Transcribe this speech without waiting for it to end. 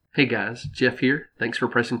Hey guys, Jeff here. Thanks for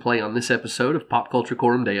pressing play on this episode of Pop Culture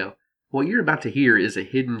Coram Deo. What you're about to hear is a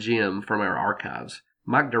hidden gem from our archives.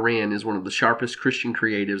 Mike Duran is one of the sharpest Christian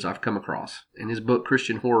creatives I've come across, and his book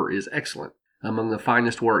Christian Horror is excellent, among the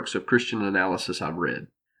finest works of Christian analysis I've read.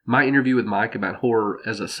 My interview with Mike about horror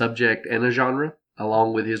as a subject and a genre,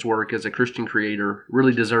 along with his work as a Christian creator,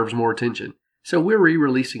 really deserves more attention. So we're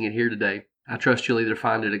re-releasing it here today. I trust you'll either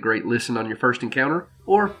find it a great listen on your first encounter,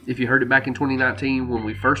 or if you heard it back in 2019 when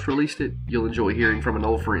we first released it, you'll enjoy hearing from an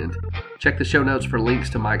old friend. Check the show notes for links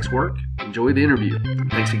to Mike's work. Enjoy the interview.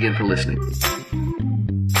 Thanks again for listening.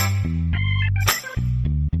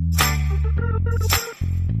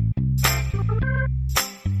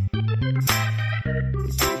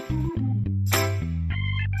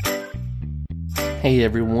 Hey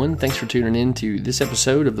everyone, thanks for tuning in to this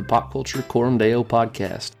episode of the Pop Culture Coram Deo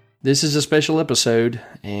podcast. This is a special episode,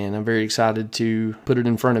 and I'm very excited to put it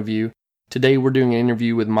in front of you. Today we're doing an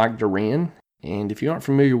interview with Mike Duran, and if you aren't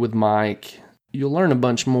familiar with Mike, you'll learn a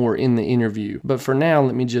bunch more in the interview. But for now,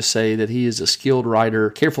 let me just say that he is a skilled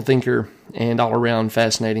writer, careful thinker, and all-around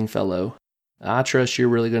fascinating fellow. I trust you're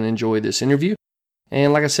really going to enjoy this interview,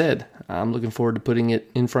 and like I said, I'm looking forward to putting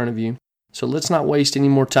it in front of you. So let's not waste any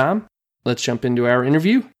more time. Let's jump into our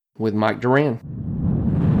interview with Mike Duran.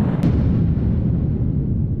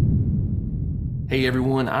 Hey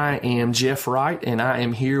everyone, I am Jeff Wright, and I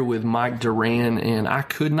am here with Mike Duran, and I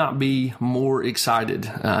could not be more excited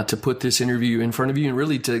to put this interview in front of you and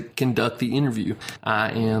really to conduct the interview.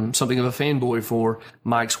 I am something of a fanboy for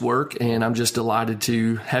Mike's work, and I'm just delighted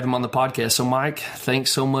to have him on the podcast. So Mike,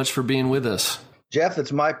 thanks so much for being with us. Jeff,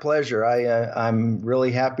 it's my pleasure. I'm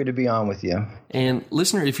really happy to be on with you. And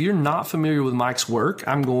listener, if you're not familiar with Mike's work,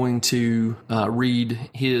 I'm going to read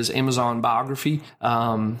his Amazon biography,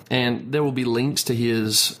 and there will be links to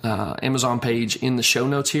his Amazon page in the show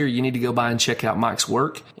notes here. You need to go by and check out Mike's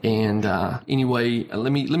work. And anyway,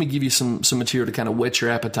 let me give you some material to kind of whet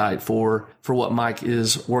your appetite for what Mike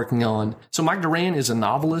is working on. So Mike Duran is a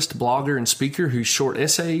novelist, blogger, and speaker whose short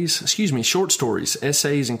stories,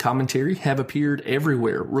 essays, and commentary have appeared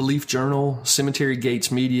everywhere: Relief Journal, Cemetery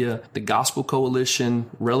Gates Media, The Gospel Coalition,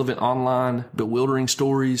 Relevant Online, Bewildering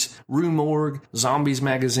Stories, Rue Morgue, Zombies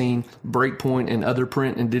Magazine, Breakpoint, and other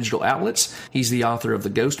print and digital outlets. He's the author of The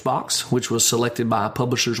Ghost Box, which was selected by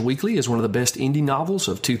Publishers Weekly as one of the best indie novels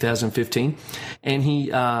of 2015. And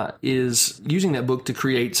he is using that book to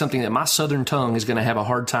create something that my southern tongue is going to have a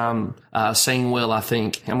hard time saying well, I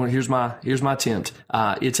think. Here's my attempt.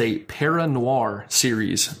 It's a para-noir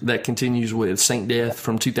series that continues with Saint Death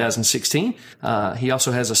from 2016. He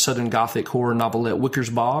also has a Southern Gothic horror novelette, Wicker's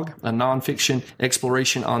Bog, a nonfiction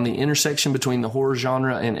exploration on the intersection between the horror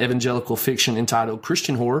genre and evangelical fiction entitled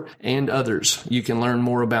Christian Horror, and others. You can learn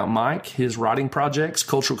more about Mike, his writing projects,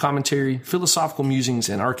 cultural commentary, philosophical musings,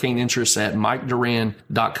 and arcane interests at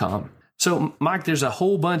MikeDuran.com. So, Mike, there's a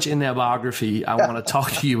whole bunch in that biography I want to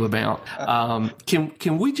talk to you about.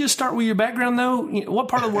 Can we just start with your background, though? What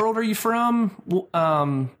part of the world are you from?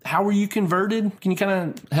 How were you converted? Can you kind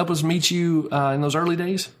of help us meet you in those early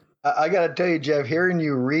days? I got to tell you, Jeff, hearing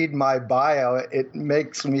you read my bio, it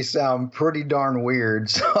makes me sound pretty darn weird.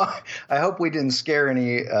 So I hope we didn't scare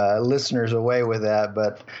any listeners away with that.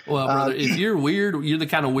 But well, brother, if you're weird, you're the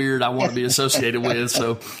kind of weird I want to be associated with.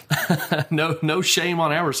 So no shame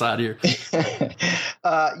on our side here.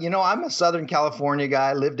 I'm a Southern California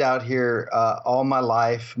guy. Lived out here all my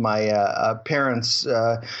life. My parents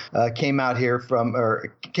came out here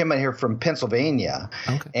from Pennsylvania,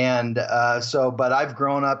 okay. And but I've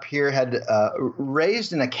grown up here, had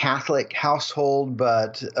raised in a Catholic household,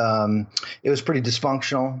 but it was pretty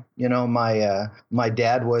dysfunctional. You know, my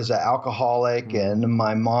dad was an alcoholic, and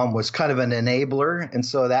my mom was kind of an enabler, and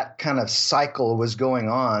so that kind of cycle was going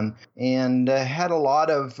on. And had a lot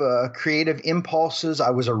of creative impulses. I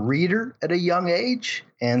was a reader at a young age.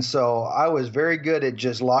 And so I was very good at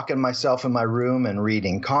just locking myself in my room and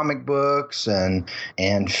reading comic books and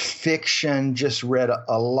fiction. Just read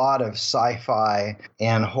a lot of sci-fi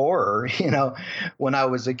and horror, when I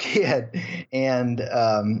was a kid. And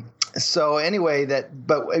so anyway,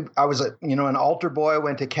 but I was an altar boy. I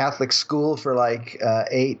went to Catholic school for like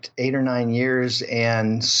 8 or 9 years.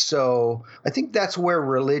 And so I think that's where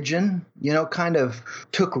religion, kind of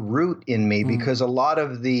took root in me, because a lot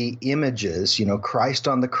of the images, Christ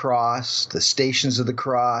on the cross, the Stations of the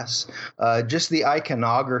Cross, just the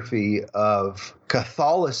iconography of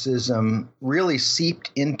Catholicism really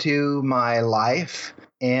seeped into my life.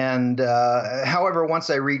 And however,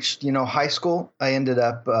 once I reached, high school, I ended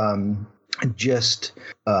up just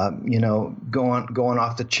going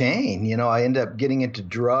off the chain. I ended up getting into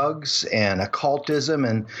drugs and occultism.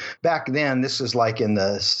 And back then, this is like in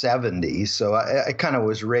the 70s. So I kind of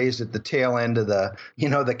was raised at the tail end of the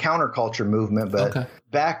counterculture movement. But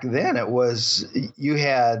back then it was, you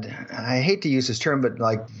had, I hate to use this term, but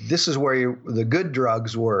like this is where the good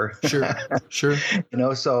drugs were. Sure.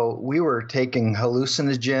 So we were taking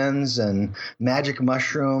hallucinogens and magic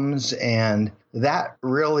mushrooms, and that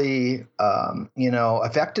really,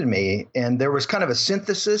 affected me. And there was kind of a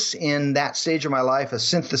synthesis in that stage of my life, a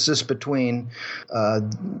synthesis between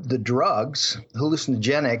the drugs,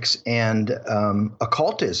 hallucinogenics, and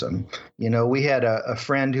occultism. We had a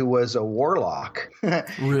friend who was a warlock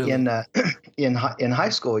really? in high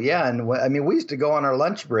school. Yeah. And I mean, we used to go on our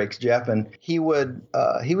lunch breaks, Jeff, and he was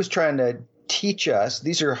trying to teach us,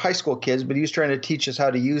 these are high school kids, but he was trying to teach us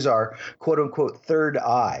how to use our quote unquote third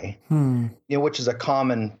eye, which is a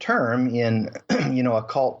common term in,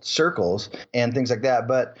 occult circles and things like that.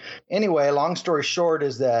 But anyway, long story short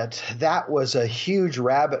is that was a huge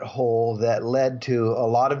rabbit hole that led to a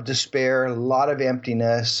lot of despair, a lot of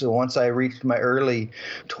emptiness. So once I reached my early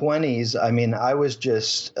 20s, I mean, I was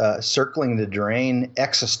just circling the drain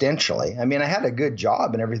existentially. I mean, I had a good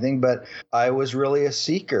job and everything, but I was really a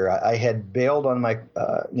seeker. I had bailed on my,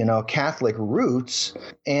 Catholic roots,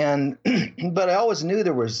 and but I always knew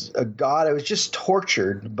there was a God. I was just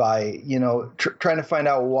tortured by, trying to find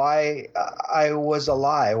out why I was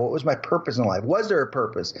alive. What was my purpose in life? Was there a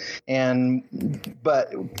purpose?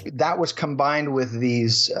 But that was combined with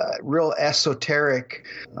these real esoteric,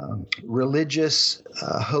 religious,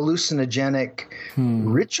 hallucinogenic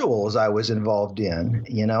rituals I was involved in.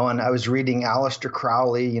 And I was reading Aleister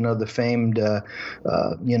Crowley, the famed,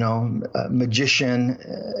 magician,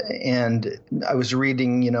 and I was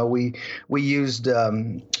reading, we used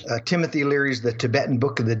Timothy Leary's The Tibetan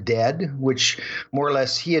Book of the Dead, which more or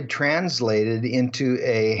less he had translated into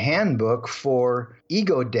a handbook for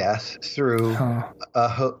ego death through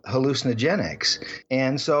hallucinogenics.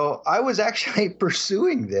 And so I was actually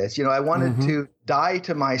pursuing this. I wanted to die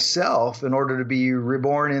to myself in order to be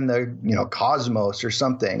reborn in the cosmos or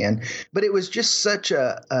something. But it was just such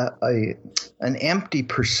an empty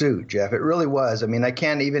pursuit, Jeff. It really was. I mean, I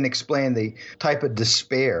can't even explain the type of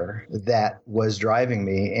despair that was driving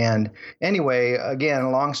me. And anyway, again,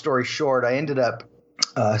 long story short, I ended up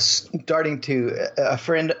starting to a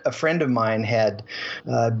friend of mine had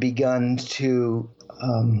begun to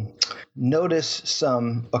notice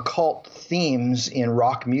some occult themes in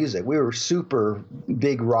rock music. We were super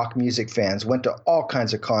big rock music fans, went to all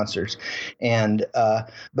kinds of concerts, and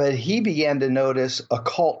but he began to notice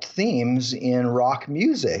occult themes in rock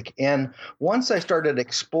music. And once I started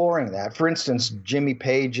exploring that, for instance, Jimmy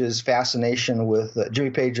Page's fascination with Jimmy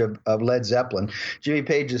Page of Led Zeppelin, Jimmy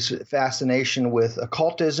Page's fascination with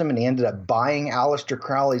occultism, and he ended up buying Aleister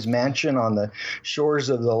Crowley's mansion on the shores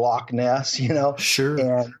of the Loch Ness,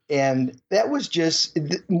 Sure. And that was just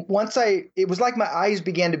it was like my eyes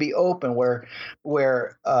began to be open where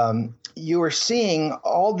you were seeing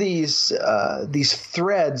all these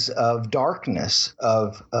threads of darkness,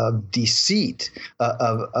 of deceit,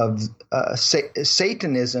 of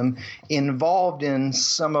Satanism involved in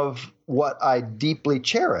some of what I deeply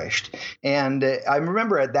cherished. And I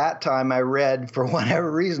remember at that time I read, for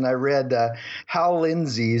whatever reason, Hal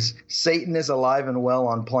Lindsey's Satan is Alive and Well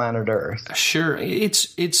on Planet Earth. Sure.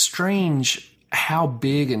 It's strange how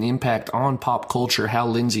big an impact on pop culture Hal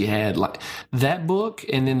Lindsey had. Like that book,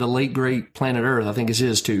 and then the late great Planet Earth, I think is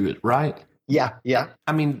his too, right? Yeah.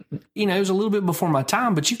 I mean, it was a little bit before my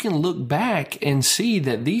time, but you can look back and see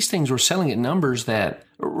that these things were selling at numbers that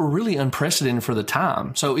were really unprecedented for the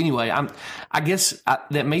time. So anyway, I guess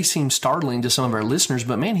that may seem startling to some of our listeners,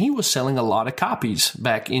 but man, he was selling a lot of copies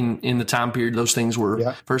back in the time period those things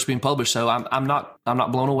were first being published. So I'm not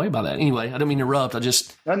blown away by that. Anyway, I didn't mean to interrupt. I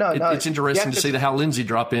just it's interesting to see the Hal Lindsey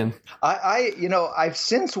drop in. I've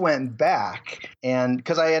since went back, and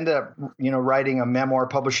because I ended up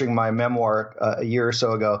publishing my memoir a year or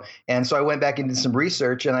so ago, and so I went back and did some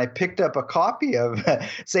research, and I picked up a copy of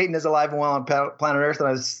Satan is Alive and Well on Planet Earth, and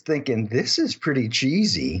I was thinking, this is pretty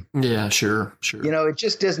cheesy. Yeah, sure. It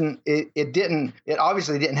just doesn't. It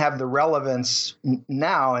obviously didn't have the relevance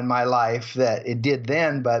now in my life that it did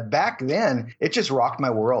then, but back then it just rocked my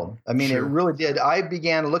world. I mean, It really did. I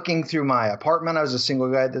began looking through my apartment. I was a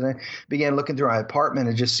single guy. Then I began looking through my apartment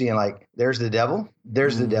and just seeing like, there's the devil.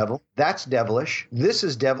 There's the devil. That's devilish. This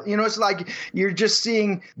is devil. It's like you're just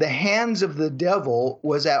seeing the hands of the devil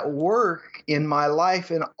was at work in my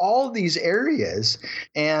life in all these areas.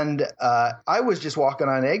 And I was just walking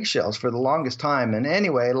on eggshells for the longest time. And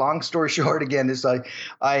anyway, long story short, again, is like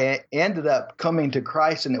I ended up coming to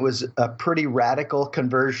Christ, and it was a pretty radical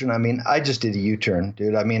conversion. I mean, I just did a U-turn,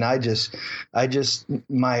 dude. I mean, I just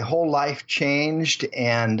my whole life changed.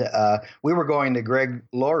 And we were going to Greg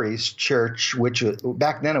Laurie's church, which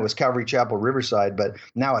back then it was Calvary Chapel Riverside, but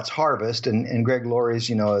now it's Harvest. And Greg Laurie's,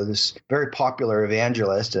 this very popular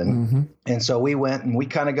evangelist. And so we went and we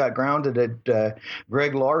kind of got grounded at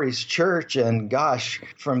Greg Laurie's church. And gosh,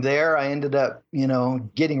 from there I ended up,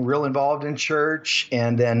 getting real involved in church.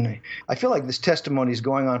 And then I feel like this testimony is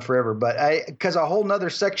going on forever, but because a whole nother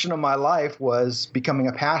section of my life was becoming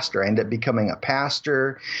a pastor. I ended up becoming a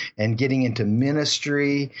pastor and getting into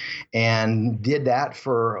ministry, and did that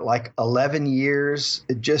for like 11 years.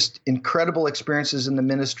 Just incredible experiences in the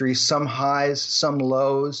ministry, some highs, some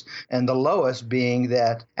lows, and the lowest being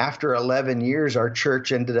that after 11 years, our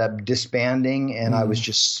church ended up disbanding, and I was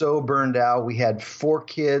just so burned out. We had 4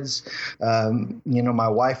 kids. My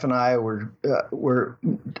wife and I were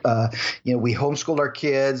we homeschooled our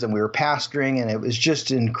kids, and we were pastoring, and it was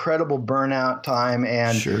just an incredible burnout time.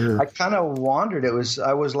 And I kind of wandered.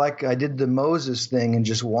 I was like I did the Moses thing and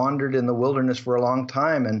just wandered in the wilderness for a long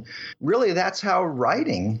time. And really, that's how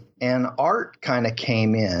writing and art kind of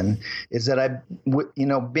came in, is that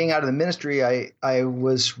being out of the ministry, I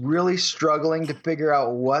was really struggling to figure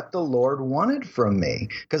out what the Lord wanted from me,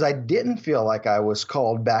 because I didn't feel like I was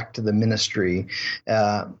called back to the ministry.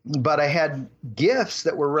 But I had gifts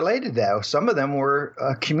that were related to that. Some of them were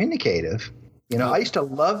communicative. I used to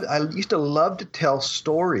love to tell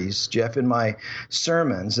stories, Jeff, in my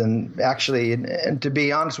sermons. And actually, and to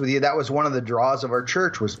be honest with you, that was one of the draws of our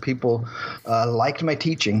church, was people liked my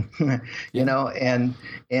teaching,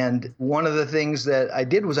 and one of the things that I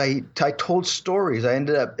did was I told stories. I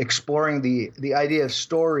ended up exploring the idea of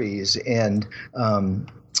stories, and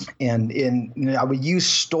I would use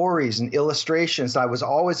stories and illustrations. I was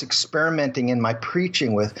always experimenting in my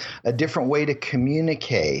preaching with a different way to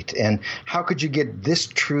communicate, and how could you get this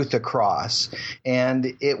truth across?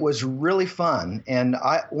 And it was really fun. And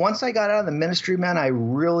once I got out of the ministry, man, I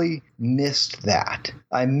really missed that.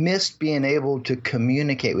 I missed being able to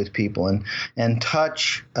communicate with people and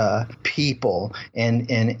touch people and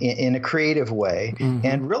in a creative way.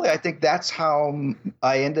 And really, I think that's how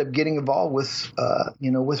I ended up getting involved with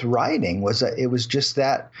with writing. It was just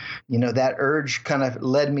that that urge kind of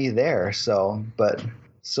led me there. So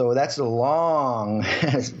that's a long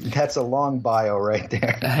bio right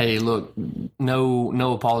there. Hey, look,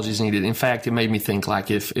 no apologies needed. In fact, it made me think, like,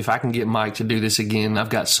 if I can get Mike to do this again, I've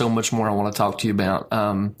got so much more I want to talk to you about.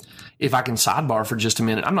 If I can sidebar for just a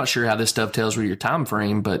minute, I'm not sure how this stuff tells with your time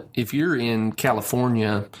frame, but if you're in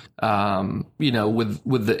California,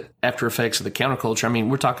 with the after effects of the counterculture, I mean,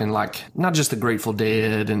 we're talking like not just the Grateful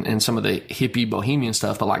Dead and some of the hippie bohemian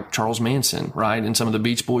stuff, but like Charles Manson, right? And some of the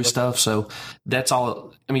Beach Boys stuff. So that's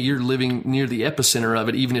all. I mean, you're living near the epicenter of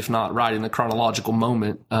it, even if not right in the chronological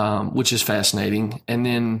moment, which is fascinating. And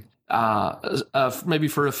then maybe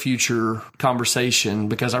for a future conversation,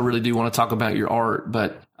 because I really do want to talk about your art,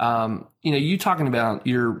 but you talking about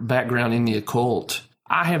your background in the occult,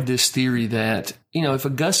 I have this theory that, if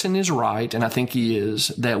Augustine is right, and I think he is,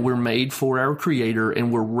 that we're made for our Creator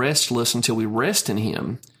and we're restless until we rest in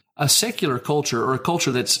Him. A secular culture, or a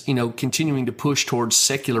culture that's, continuing to push towards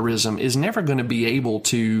secularism, is never going to be able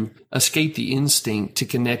to escape the instinct to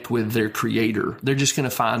connect with their Creator. They're just going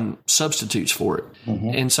to find substitutes for it.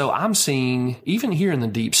 And so I'm seeing, even here in the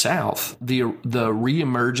Deep South, the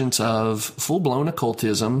reemergence of full-blown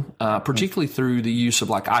occultism, particularly through the use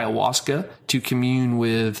of like ayahuasca to commune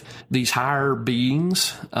with these higher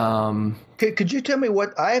beings. Could you tell me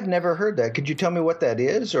what? I have never heard that. Could you tell me what that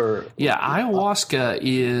is? Or yeah, ayahuasca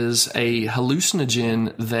is a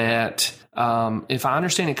hallucinogen that, if I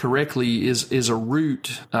understand it correctly, is a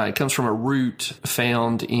root. It comes from a root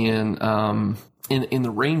found in the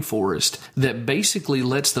rainforest that basically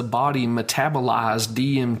lets the body metabolize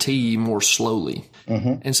DMT more slowly.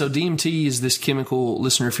 And so DMT is this chemical,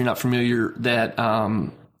 listener, if you're not familiar, that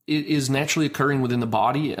is naturally occurring within the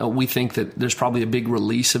body. We think that there's probably a big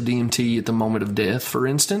release of DMT at the moment of death, for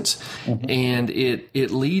instance, and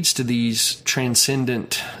it leads to these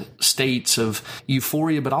transcendent states of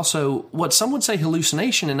euphoria, but also what some would say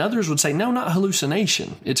hallucination, and others would say, no, not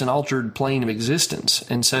hallucination. It's an altered plane of existence.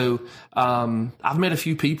 And so I've met a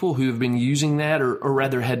few people who have been using that, or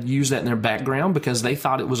rather had used that in their background because they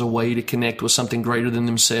thought it was a way to connect with something greater than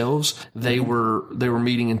themselves. They were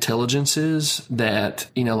meeting intelligences that,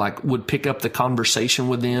 like would pick up the conversation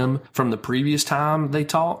with them from the previous time they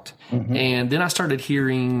talked. And then I started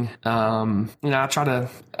hearing, I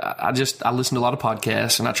listen to a lot of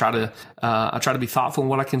podcasts, and I try to be thoughtful in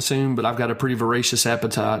what I consume, but I've got a pretty voracious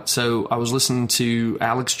appetite. So I was listening to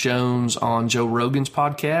Alex Jones on Joe Rogan's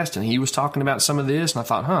podcast, and he was talking about some of this, and I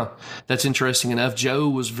thought, that's interesting enough. Joe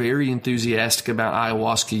was very enthusiastic about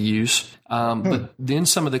ayahuasca use. But then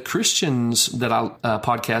some of the Christians that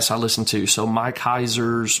podcasts I listen to, so Mike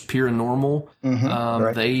Heiser's Pure Normal,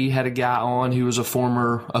 right. They had a guy on who was a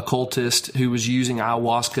former occultist who was using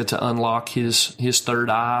ayahuasca to unlock his third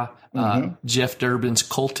eye. Jeff Durbin's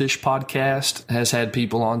Cultish podcast has had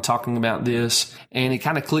people on talking about this, and it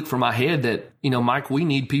kind of clicked for my head that, Mike, we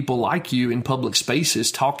need people like you in public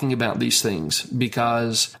spaces talking about these things,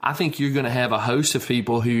 because I think you're going to have a host of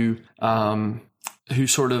people who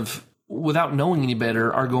sort of, without knowing any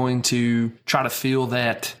better, are going to try to fill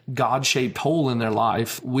that God-shaped hole in their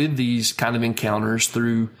life with these kind of encounters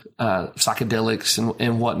through psychedelics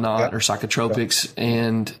and whatnot, or psychotropics,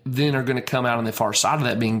 and then are going to come out on the far side of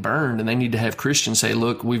that being burned. And they need to have Christians say,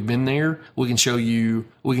 look, we've been there. We can show you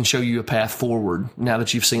a path forward now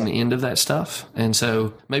that you've seen the end of that stuff. And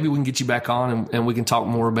so maybe we can get you back on and we can talk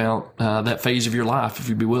more about that phase of your life if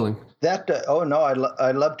you'd be willing.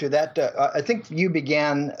 I'd love to. I think you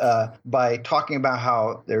began by talking about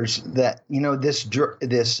how there's that,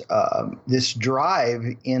 this drive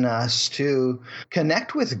in us to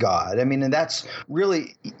connect with God. I mean, and that's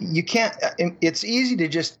really, you can't. It's easy to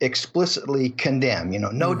just explicitly condemn,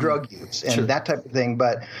 no drug use and that type of thing.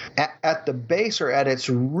 But at the base, or at its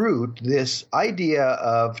root, this idea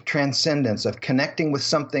of transcendence, of connecting with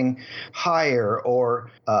something higher, or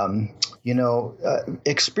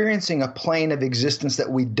experiencing a plane of existence that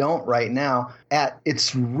we don't right now, at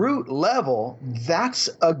its root level, that's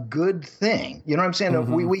a good thing. You know what I'm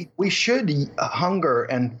saying? We should hunger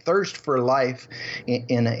and thirst for life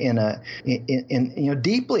in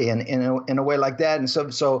deeply in a way like that. And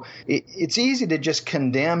so it's easy to just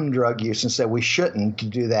condemn drug use and say we shouldn't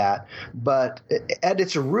do that. But at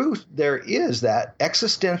its root, there is that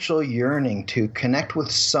existential yearning to connect with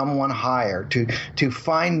someone higher, to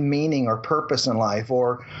find meaning or purpose in life,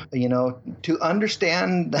 or to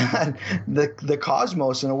understand the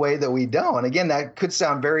cosmos in a way that we don't. And again, that could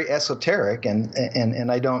sound very esoteric,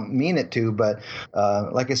 and I don't mean it to, but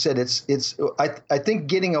like I said, I think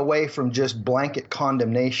getting away from just blanket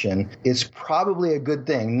condemnation is probably a good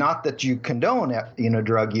thing. Not that you condone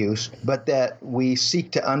drug use, but that we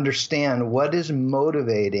seek to understand what is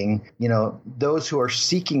motivating those who are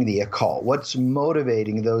seeking the occult. What's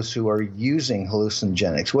motivating those who are using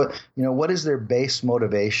hallucinogenics? What is their base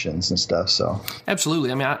motivations and stuff? So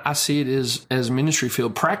absolutely. I mean, I see it as ministry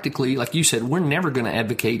field. Practically, like you said, we're never going to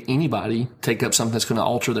advocate anybody take up something that's going to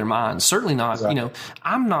alter their minds. Certainly not. Right.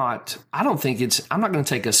 I'm not going to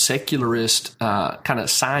take a secularist kind of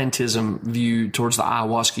scientism view towards the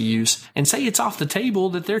ayahuasca use and say it's off the table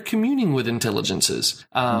that they're communing with intelligences.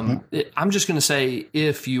 I'm just going to say,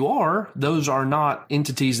 if you are, those are not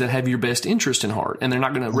entities that have your best interest in heart, and they're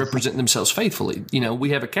not going to represent themselves faithfully.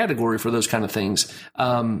 We have a category for those kind of things.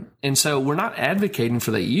 And so we're not advocating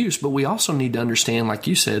for that use, but we also need to understand, like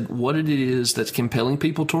you said, what it is that's compelling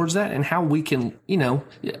people towards that, and how we can,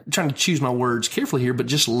 trying to choose my words carefully here, but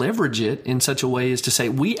just leverage it in such a way as to say,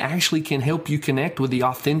 we actually can help you connect with the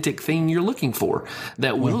authentic thing you're looking for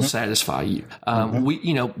that will satisfy you. We,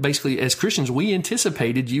 basically as Christians, we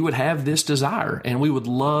anticipated you would have this desire, and we would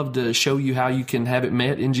love to show you how you can have it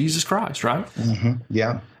met in Jesus Christ, right?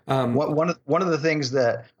 Yeah. One of the things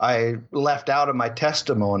that I left out of my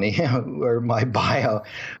testimony or my bio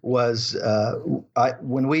was after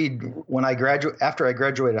I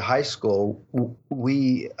graduated high school,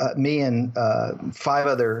 me and 5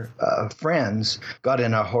 other friends got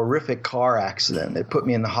in a horrific car accident. It put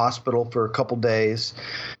me in the hospital for a couple days,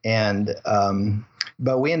 and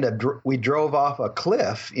but we drove off a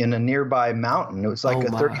cliff in a nearby mountain. It was like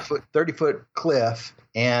 30 foot cliff.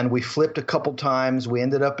 And we flipped a couple times. We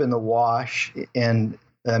ended up in the wash, and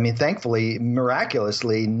I mean, thankfully,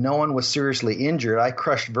 miraculously, no one was seriously injured. I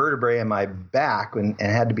crushed vertebrae in my back and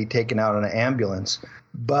had to be taken out on an ambulance.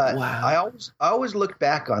 But Wow. I always look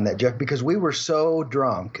back on that, Jeff, because we were so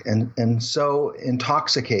drunk and so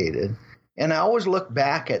intoxicated. And I always look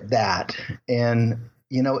back at that, and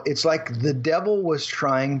it's like the devil was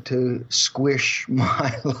trying to squish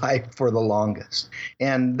my life for the longest.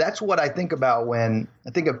 And that's what I think about when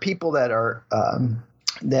I think of people that are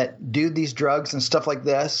that do these drugs and stuff like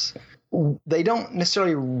this. They don't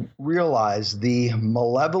necessarily realize the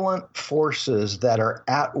malevolent forces that are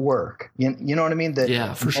at work. You know what I mean?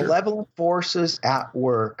 Yeah, for sure. Malevolent forces at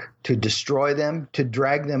work to destroy them, to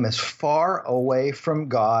drag them as far away from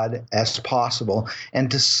God as possible,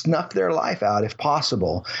 and to snuff their life out if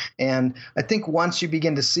possible. And I think once you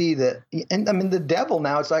begin to see that, and I mean, the devil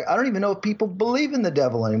now, it's like, I don't even know if people believe in the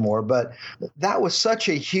devil anymore, but that was such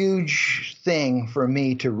a huge thing for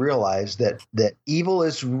me to realize that evil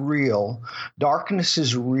is real, darkness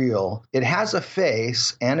is real, it has a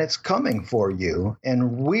face, and it's coming for you.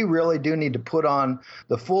 And we really do need to put on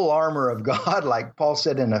the full armor of God, like Paul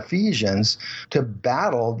said in Ephesians, to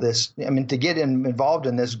battle this. I mean, to get involved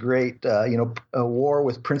in this great, a war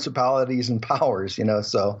with principalities and powers.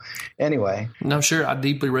 So anyway. No, sure, I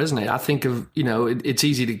deeply resonate. I think of it's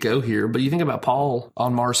easy to go here, but you think about Paul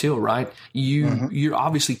on Mars Hill, right? You're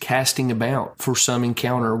obviously casting about for some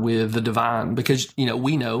encounter with the divine, because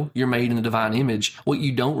we know you're made in the divine image. What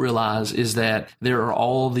you don't realize is that there are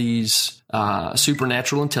all these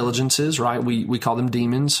supernatural intelligences, right? We call them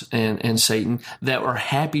demons and Satan, that are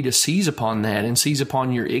happy to seize upon that and seize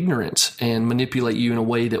upon your ignorance and manipulate you in a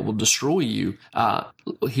way that will destroy you.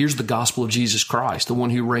 Here's the gospel of Jesus Christ, the one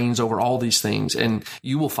who reigns over all these things, and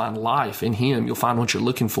you will find life in him. You'll find what you're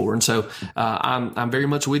looking for. And so I'm very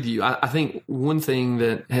much with you. I think one thing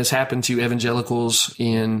that has happened to evangelicals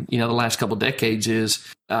in the last couple of decades is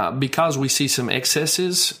because we see some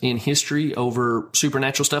excesses in history over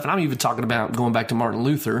supernatural stuff, and I'm even talking about going back to Martin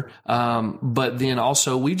Luther, but then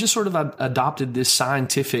also we just sort of adopted this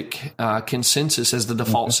scientific consensus as the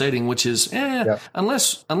default setting, which is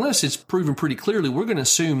unless it's proven pretty clearly, we're going to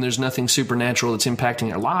assume there's nothing supernatural that's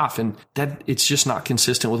impacting our life, and that it's just not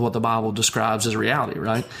consistent with what the Bible describes as reality,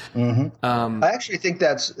 right? I actually think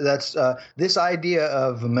that's this idea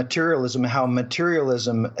of materialism, how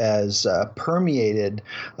materialism has permeated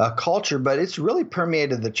culture, but it's really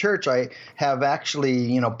permeated the church. I have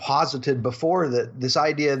actually, posited before that this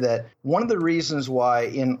idea that one of the reasons why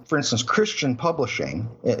for instance, Christian publishing,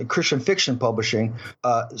 Christian fiction publishing,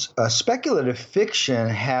 speculative fiction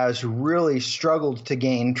has really struggled to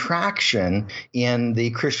gain traction in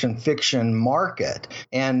the Christian fiction market.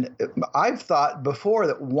 And I've thought before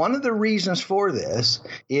that one of the reasons for this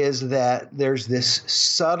is that there's this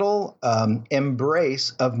subtle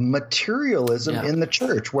embrace of materialism in the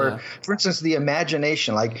church, where, for instance, the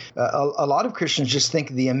imagination, like a lot of Christians just think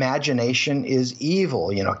the imagination is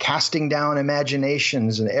evil, casting down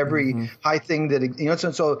imaginations and every high thing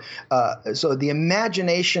that, so the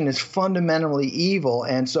imagination is fundamentally evil.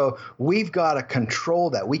 And so we've got to control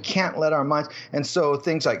that. We can't let our minds. And so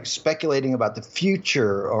things like speculating about the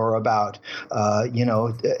future or about,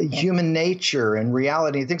 human nature and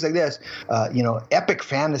reality, things like this, epic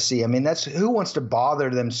fantasy. I mean, that's who wants to bother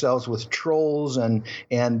themselves with trolls and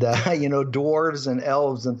dwarves and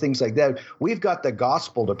elves and things like that. We've got the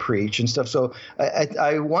gospel to preach and stuff. So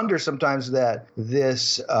I wonder sometimes that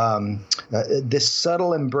this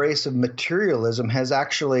subtle embrace of materialism has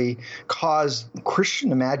actually caused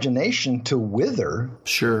Christian imagination to wither.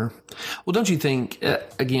 Sure. Well, don't you think,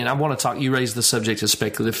 again, I want to talk, you raised the subject of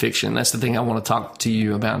speculative fiction. That's the thing I want to talk to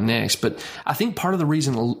you about next. But I think part of the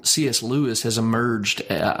reason C.S. Lewis has reemerged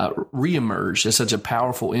as such a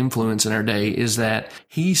powerful influence in our day is that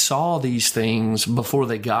he saw these things before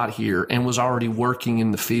they got here and was already working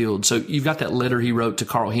in the field. So you've got that letter he wrote to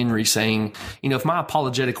Carl Henry saying, if my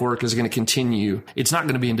apologetic work is going to continue, it's not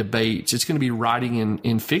going to be in debates. It's going to be writing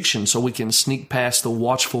in fiction, so we can sneak past the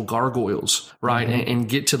watchful gargoyles, right, and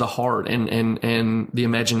get to the heart and the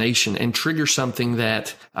imagination and trigger something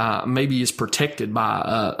that maybe is protected by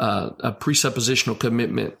a presuppositional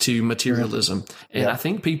commitment to materialism. And I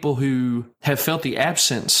think people who have felt the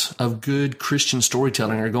absence of good Christian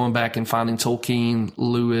storytelling are going back and finding Tolkien,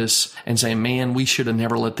 Lewis, and saying, man, we should have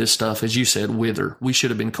never let this stuff, as you said, wither. We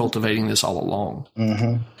should have been cultivating this all along.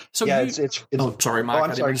 So it's sorry, Mike, I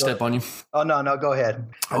didn't mean to step on you. Oh, no, go ahead.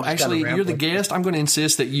 Actually, you're the guest. I'm going to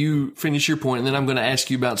insist that you finish your point, and then I'm going to ask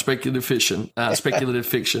you about speculative fiction.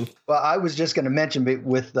 Well, I was just going to mention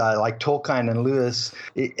with like Tolkien and Lewis,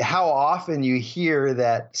 how often you hear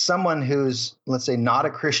that someone who's, let's say, not a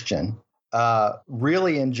Christian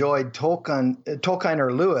really enjoyed Tolkien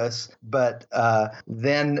or Lewis, but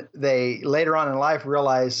then they later on in life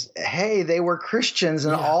realized, hey, they were Christians,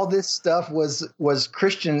 and all this stuff was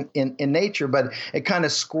Christian in nature, but it kind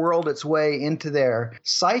of squirreled its way into their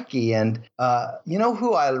psyche. And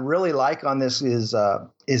who I really like on this is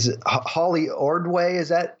Holly Ordway. Is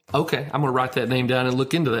that okay? I'm going to write that name down and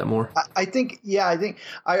look into that more. I think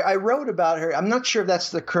I wrote about her. I'm not sure if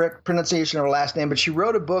that's the correct pronunciation of her last name, but she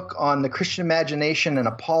wrote a book on the Christian imagination and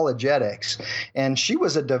apologetics. And she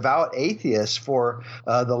was a devout atheist for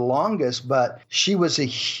the longest, but she was a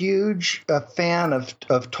huge fan of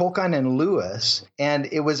Tolkien and Lewis. And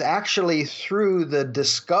it was actually through the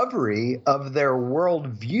discovery of their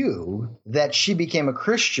worldview that she became a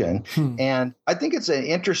Christian. And I think it's an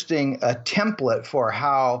interesting template for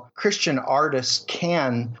how Christian artists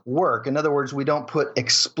can work. In other words, we don't put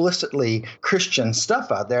explicitly Christian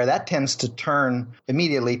stuff out there. That tends to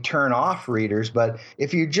immediately turn off readers. But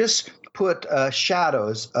if you just put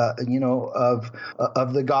shadows,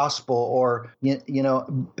 of the gospel, or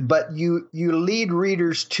but you lead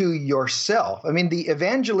readers to yourself. I mean, the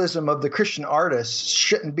evangelism of the Christian artist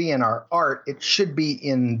shouldn't be in our art; it should be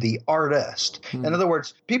in the artist. In other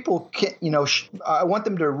words, people can, I want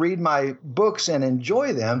them to read my books and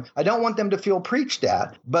enjoy them. I don't want them to feel preached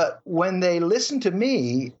at. But when they listen to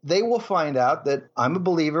me, they will find out that I'm a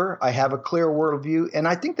believer. I have a clear worldview, and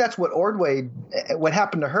I think that's what Ordway. What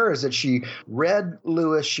happened to her is that she read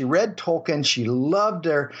Lewis, she read Tolkien, she loved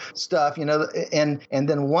their stuff, and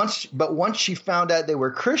then once she found out they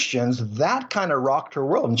were Christians, that kind of rocked her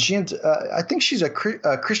world. And I think she's a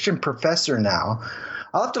Christian professor now.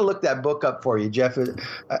 I'll have to look that book up for you, Jeff.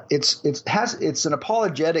 It's an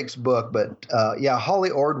apologetics book, but Holly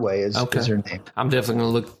Ordway is her name. I'm definitely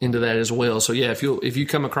going to look into that as well. So yeah, if you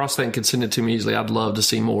come across that and can send it to me easily, I'd love to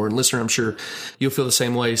see more. And listener, I'm sure you'll feel the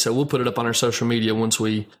same way. So we'll put it up on our social media once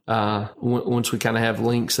we kind of have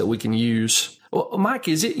links that we can use. Well, Mike,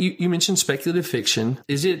 is it you mentioned speculative fiction?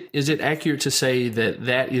 Is it accurate to say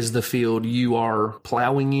that is the field you are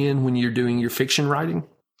plowing in when you're doing your fiction writing?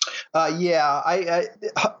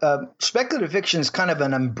 Speculative fiction is kind of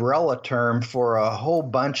an umbrella term for a whole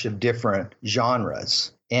bunch of different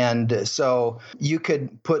genres. And so you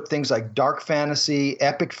could put things like dark fantasy,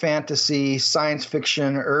 epic fantasy, science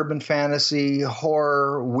fiction, urban fantasy,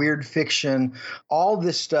 horror, weird fiction. All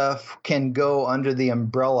this stuff can go under the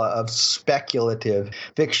umbrella of speculative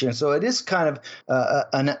fiction. So it is kind of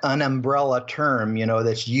an umbrella term,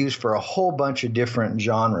 that's used for a whole bunch of different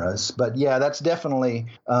genres. But yeah, that's definitely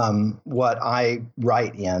what I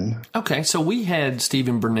write in. Okay, so we had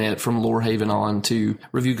Stephen Burnett from Lorehaven on to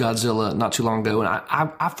review Godzilla not too long ago, and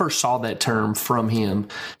I first saw that term from him.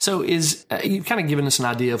 So you've kind of given us an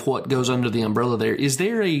idea of what goes under the umbrella there. Is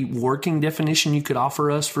there a working definition you could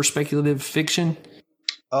offer us for speculative fiction?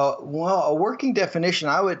 Well, a working definition,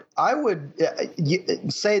 I would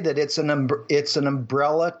say that it's an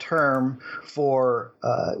umbrella term for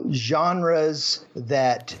genres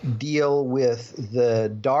that deal with the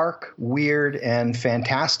dark, weird, and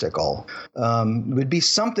fantastical. Would be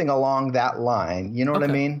something along that line. You know what I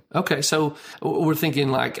mean? Okay, so we're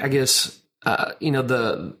thinking like, I guess,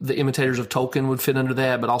 the imitators of Tolkien would fit under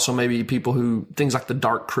that, but also maybe people things like the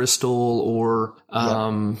Dark Crystal or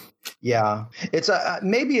Yeah, it's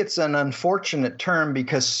maybe it's an unfortunate term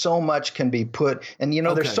because so much can be put, and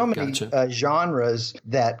there's so many genres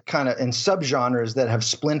that kind of and subgenres that have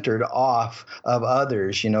splintered off of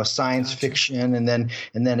others. Science fiction, and then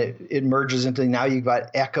it merges into, now you've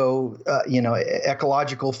got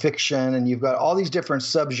ecological fiction, and you've got all these different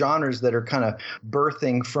subgenres that are kind of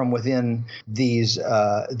birthing from within these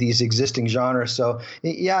existing genres. So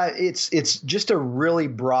yeah, it's just a really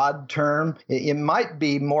broad term. It might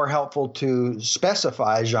be more helpful to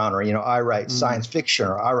specify genre. I write science fiction,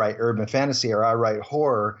 or I write urban fantasy, or I write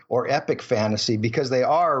horror or epic fantasy, because they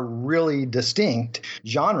are really distinct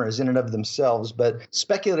genres in and of themselves. But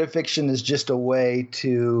speculative fiction is just a way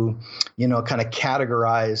to, kind of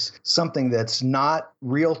categorize something that's not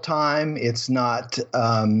real time. It's not,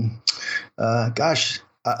 I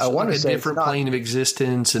want to say a different plane of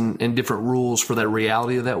existence and different rules for that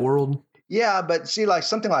reality of that world. Yeah, but see, like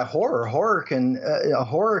something like horror can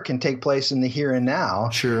take place in the here and now.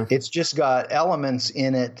 Sure, it's just got elements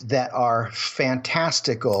in it that are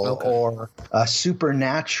fantastical or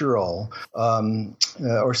supernatural,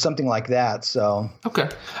 or something like that. So okay,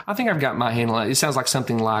 I think I've got my handle on it. It sounds like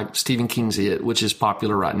something like Stephen King's It, which is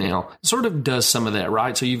popular right now. It sort of does some of that,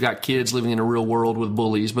 right? So you've got kids living in a real world with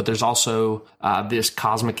bullies, but there's also this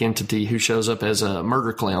cosmic entity who shows up as a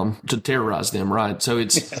murder clown to terrorize them, right? So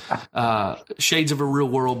it's shades of a real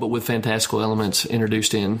world, but with fantastical elements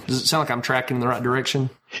introduced in. Does it sound like I'm tracking in the right direction?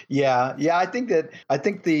 Yeah. I think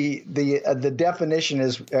the definition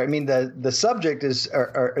is, I mean, the subject is,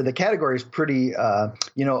 or the category is pretty,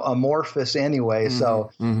 amorphous anyway.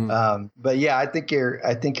 So, but yeah, I think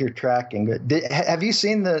you're tracking good. Have you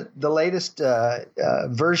seen the latest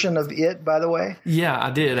version of it, by the way? Yeah,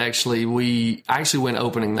 I did actually. We actually went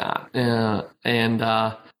opening night,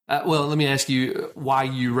 well, let me ask you why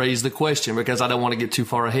you raised the question, because I don't want to get too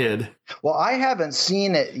far ahead. Well, I haven't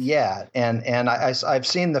seen it yet, and I've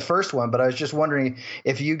seen the first one, but I was just wondering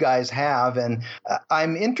if you guys have, and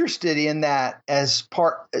I'm interested in that as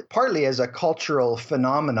partly as a cultural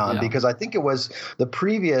phenomenon, because I think it was the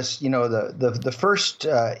previous, the first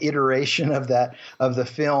iteration of the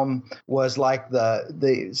film was like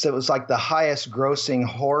so it was like the highest grossing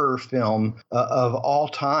horror film of all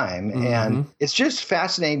time, and it's just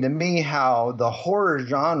fascinating to me how the horror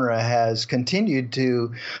genre has continued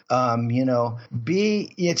to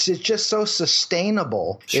it's just so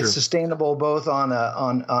sustainable. Sure. It's sustainable both from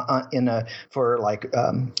a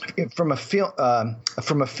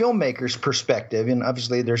filmmaker's perspective, and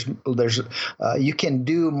obviously there's you can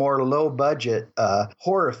do more low budget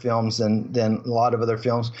horror films than a lot of other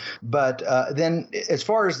films, but then as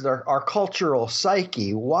far as our cultural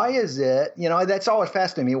psyche, why is it, that's always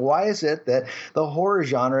fascinating me, why is it that the horror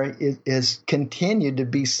genre is continued to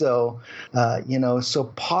be so so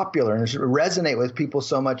popular and resonate with people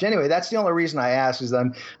so much? Anyway, that's the only reason I ask, is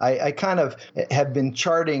I kind of have been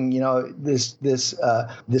charting,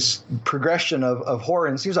 this progression of horror,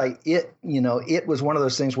 and it seems like it was one of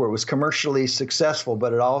those things where it was commercially successful,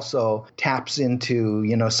 but it also taps into,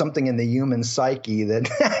 something in the human psyche that,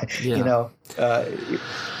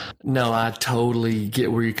 No, I totally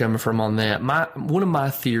get where you're coming from on that. One of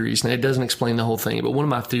my theories, and it doesn't explain the whole thing, but one of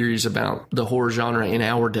my theories about the horror genre in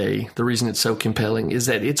our day, the reason it's so compelling, is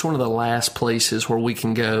that it's one of the last places where we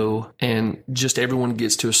can go and just everyone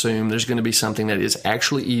gets to assume there's going to be something that is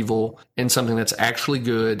actually evil and something that's actually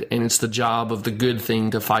good, and it's the job of the good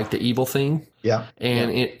thing to fight the evil thing. Yeah.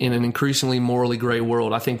 And in an increasingly morally gray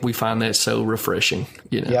world, I think we find that so refreshing,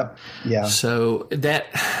 Yep. Yeah. So that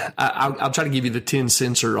I'll try to give you the 10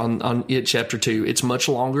 censor on it, chapter 2. It's much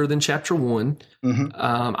longer than chapter 1.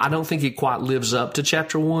 I don't think it quite lives up to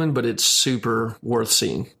chapter 1, but it's super worth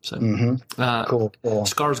seeing. So, Cool.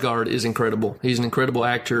 Skarsgård is incredible. He's an incredible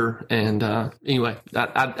actor. And anyway,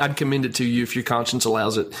 I'd commend it to you if your conscience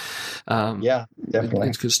allows it. Yeah, definitely.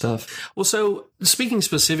 It's good stuff. Well, so speaking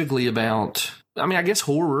specifically about, I guess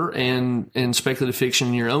horror and speculative fiction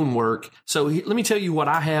in your own work. So let me tell you what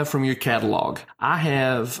I have from your catalog. I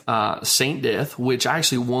have Saint Death, which I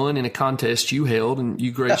actually won in a contest you held and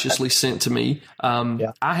you graciously sent to me.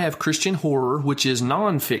 I have Christian Horror, which is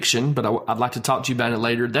nonfiction, but I'd like to talk to you about it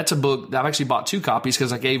later. That's a book that I've actually bought 2 copies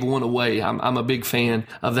because I gave one away. I'm a big fan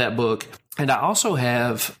of that book. And I also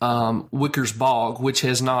have Wicker's Bog, which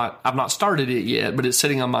I've not started it yet, but it's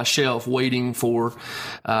sitting on my shelf waiting for,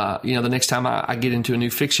 the next time I get into a new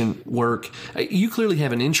fiction work. You clearly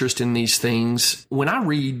have an interest in these things. When I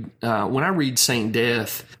read Saint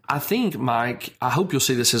Death, I think, Mike, I hope you'll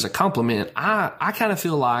see this as a compliment. I kind of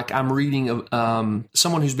feel like I'm reading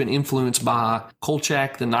someone who's been influenced by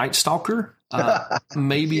Kolchak the Night Stalker.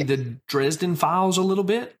 Maybe the Dresden Files a little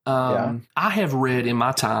bit. I have read in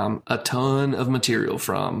my time a ton of material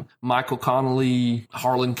from Michael Connelly,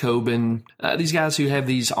 Harlan Coben, these guys who have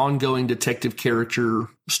these ongoing detective character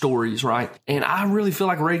stories, right? And I really feel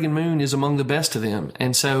like Reagan Moon is among the best of them.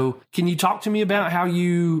 And so can you talk to me about how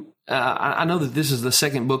you... I know that this is the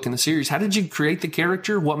second book in the series. How did you create the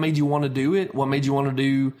character? What made you want to do it? What made you want to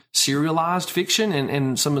do serialized fiction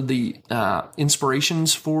and some of the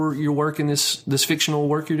inspirations for your work in this fictional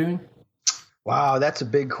work you're doing? Wow, that's a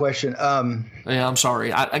big question. Yeah, I'm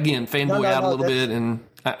sorry. Again, fanboy out a little bit, and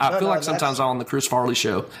I feel like sometimes I'm on the Chris Farley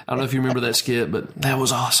show. I don't know if you remember that skit, but that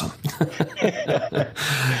was awesome.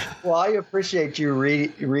 Well, I appreciate you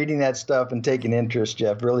reading that stuff and taking interest,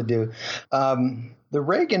 Jeff. Really do. The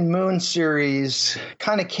Reagan Moon series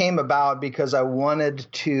kind of came about because I wanted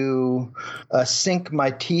to sink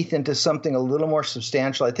my teeth into something a little more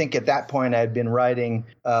substantial. I think at that point I had been writing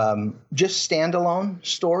just standalone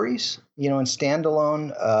stories, and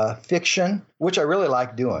standalone fiction, which I really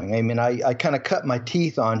like doing. I mean, I kind of cut my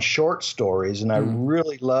teeth on short stories, and I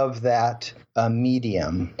really love that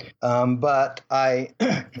medium. But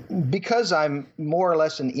because I'm more or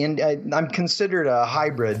less I'm considered a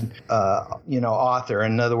hybrid, author.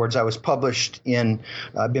 In other words, I've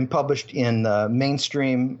been published in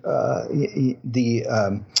mainstream,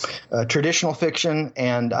 the traditional fiction,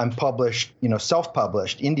 and I'm published,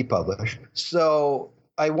 self-published, indie published. So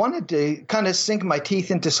I wanted to kind of sink my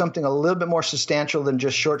teeth into something a little bit more substantial than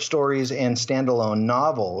just short stories and standalone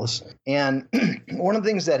novels. And one of the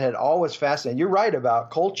things that had always fascinated, you're right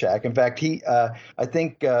about Kolchak. In fact, I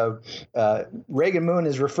think Reagan Moon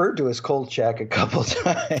is referred to as Kolchak a couple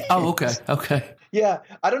times. Oh, okay. Okay. Yeah,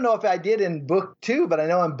 I don't know if I did in book 2, but I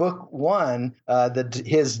know in book 1,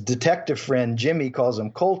 his detective friend Jimmy calls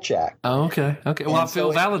him Kolchak. Oh, okay. Okay. Well, I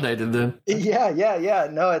feel validated then. Yeah.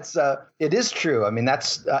 No, it is true. I mean,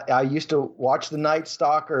 I used to watch The Night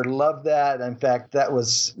Stalker, love that. In fact, that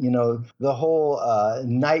was, the whole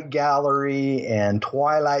Night Gallery and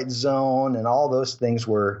Twilight Zone and all those things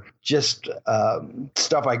were just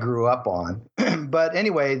stuff I grew up on. But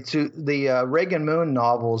anyway, to the Reagan Moon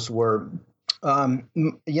novels were.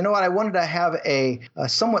 You know what? I wanted to have a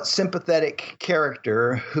somewhat sympathetic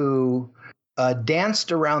character who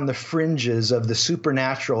danced around the fringes of the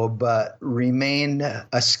supernatural, but remained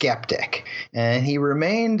a skeptic. And he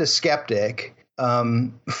remained a skeptic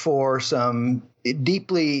for some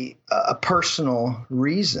deeply personal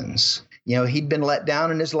reasons. He'd been let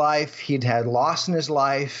down in his life. He'd had loss in his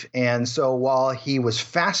life. And so while he was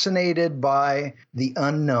fascinated by the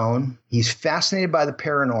unknown, he's fascinated by the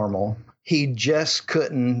paranormal, he just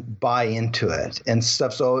couldn't buy into it and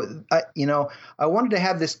stuff. So, I wanted to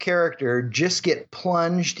have this character just get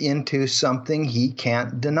plunged into something he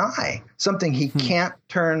can't deny, something he can't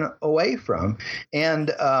turn away from.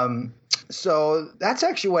 And so that's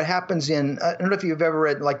actually what happens in, I don't know if you've ever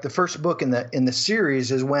read, like the first book in the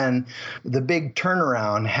series is when the big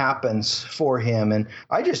turnaround happens for him. And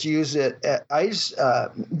I just use it.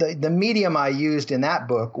 The medium I used in that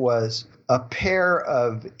book was a pair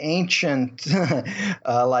of ancient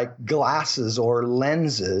like glasses or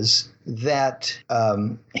lenses that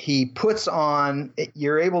he puts on,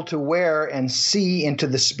 you're able to wear and see into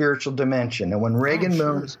the spiritual dimension. And when Reagan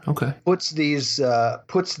Moon puts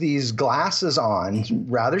these glasses on,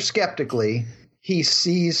 rather skeptically, he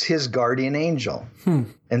sees his guardian angel.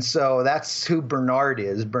 And so that's who Bernard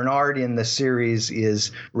is. Bernard in the series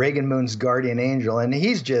is Reagan Moon's guardian angel. And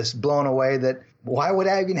he's just blown away that, why would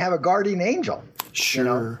I even have a guardian angel?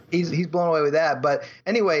 Sure. He's blown away with that. But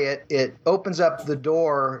anyway, it opens up the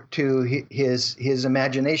door to his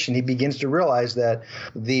imagination. He begins to realize that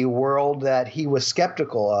the world that he was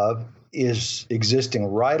skeptical of is existing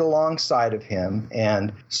right alongside of him.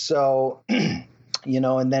 And so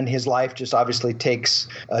and then his life just obviously takes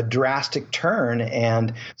a drastic turn.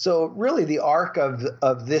 And so really the arc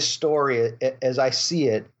of this story, as I see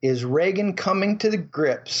it, is Reagan coming to the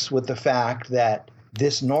grips with the fact that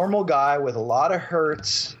this normal guy with a lot of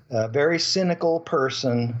hurts, a very cynical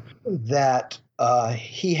person, that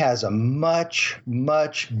he has a much,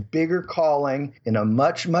 much bigger calling in a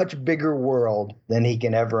much, much bigger world than he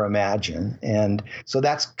can ever imagine. And so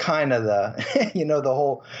that's kind of the, the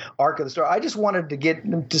whole arc of the story. I just wanted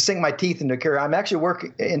to sink my teeth into a character. I'm actually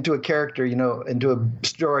working into a character, into a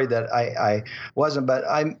story that I wasn't, but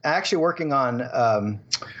I'm actually working on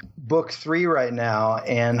book 3 right now,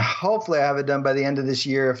 and hopefully I have it done by the end of this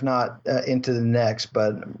year, if not into the next.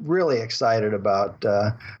 But really excited about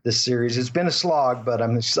this series. It's been a slog, but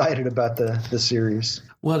I'm excited about the series.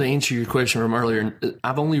 Well, to answer your question from earlier,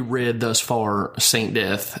 I've only read thus far Saint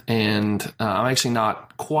Death, and I'm actually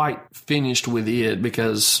not quite finished with it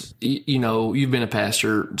because, you've been a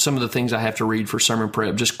pastor. Some of the things I have to read for sermon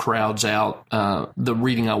prep just crowds out the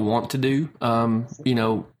reading I want to do, in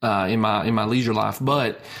my leisure life.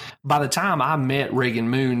 But by the time I met Reagan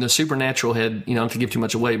Moon, the supernatural had, not to give too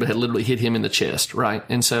much away, but had literally hit him in the chest, right?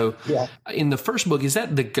 And so in the first book, is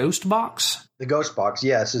that the Ghost Box? The Ghost Box,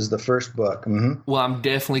 yes, is the first book. Mm-hmm. Well, I'm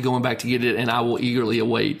definitely going back to get it, and I will eagerly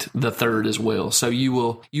await the third as well. So you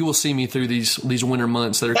will see me through these winter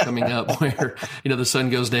months that are coming up, where the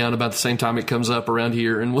sun goes down about the same time it comes up around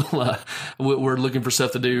here, and we're looking for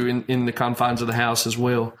stuff to do in the confines of the house as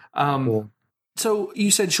well. Cool. So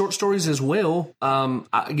you said short stories as well.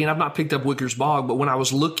 Again, I've not picked up Wicker's Bog, but when I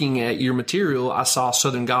was looking at your material, I saw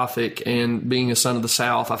Southern Gothic, and being a son of the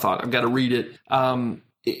South, I thought I've got to read it.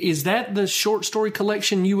 Is that the short story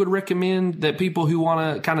collection you would recommend that people who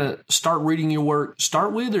want to kind of start reading your work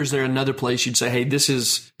start with, or is there another place you'd say, hey, this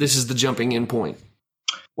is the jumping in point?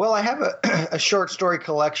 Well, I have a short story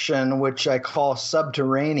collection, which I call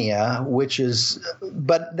Subterranea,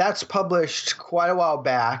 but that's published quite a while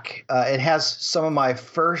back. It has some of my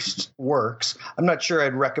first works. I'm not sure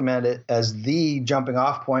I'd recommend it as the jumping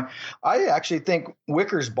off point. I actually think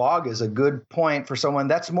Wicker's Bog is a good point for someone.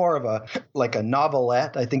 That's more of a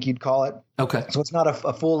novelette, I think you'd call it. Okay. So it's not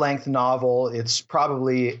a full length novel. It's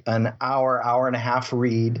probably an hour and a half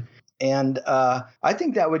read. I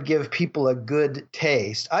think that would give people a good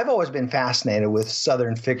taste. I've always been fascinated with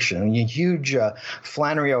Southern fiction. I'm a huge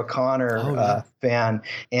Flannery O'Connor fan,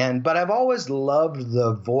 but I've always loved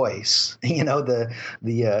the voice,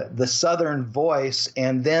 the Southern voice,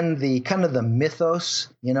 and then the kind of the mythos,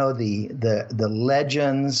 the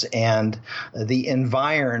legends and the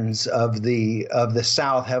environs of the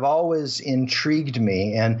South have always intrigued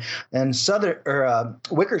me. And Southern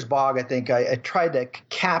Wicker's Bog, I think I tried to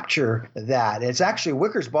capture that. It's actually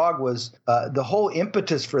Wicker's Bog was the whole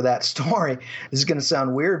impetus for that story. This is going to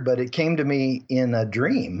sound weird, but it came to me in a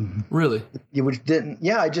dream. Really? Which didn't.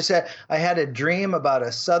 Yeah, I had a dream about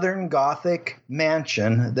a Southern Gothic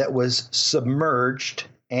mansion that was submerged,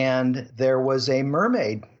 and there was a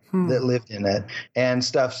mermaid that lived in it and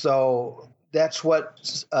stuff. So that's what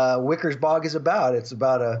Wicker's Bog is about. It's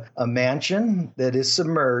about a mansion that is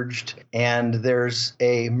submerged, and there's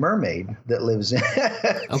a mermaid that lives in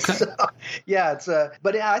it. Okay. So, yeah,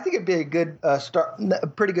 but I think it'd be a good a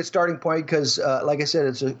pretty good starting point because, like I said,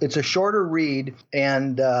 it's a shorter read,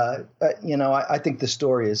 and I think the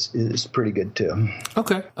story is pretty good too.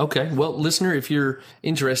 Okay. Well, listener, if you're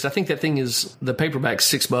interested, I think that thing the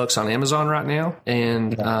paperback's $6 on Amazon right now,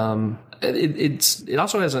 and it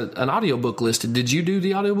also has an audiobook listed. Did you do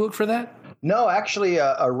the audiobook for that? No, actually,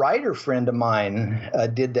 a writer friend of mine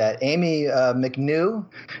did that. Amy McNew,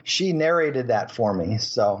 she narrated that for me.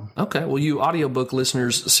 So okay, well, you audiobook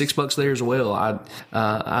listeners, $6 there as well.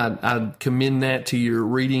 I commend that to your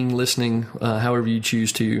reading, listening, however you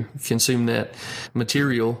choose to consume that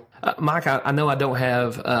material. Mike, I know I don't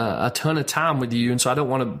have a ton of time with you, and so I don't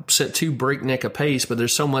want to set too breakneck a pace, but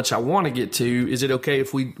there's so much I want to get to. Is it okay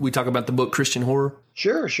if we talk about the book Christian Horror?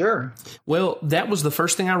 Sure. Well, that was the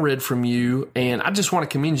first thing I read from you, and I just want to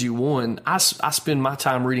commend you. One, I spend my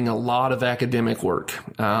time reading a lot of academic work,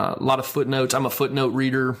 a lot of footnotes. I'm a footnote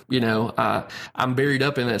reader. I'm buried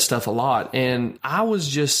up in that stuff a lot, and I was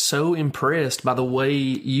just so impressed by the way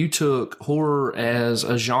you took horror as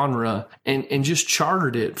a genre and just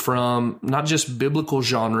charted it from not just biblical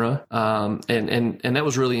genre, and that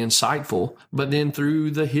was really insightful, but then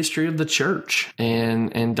through the history of the church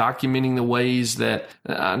and documenting the ways that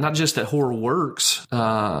not just that horror works,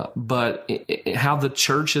 but how the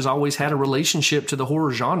church has always had a relationship to the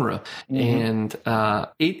horror genre. Mm-hmm. And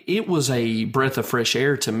it was a breath of fresh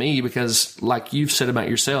air to me because, like you've said about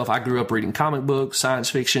yourself, I grew up reading comic books, science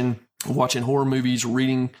fiction, watching horror movies,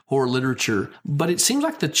 reading horror literature. But it seems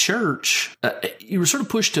like the church, you were sort of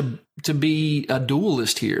pushed to be a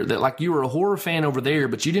dualist here, that like you were a horror fan over there,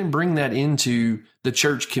 but you didn't bring that into the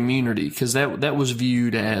church community because that was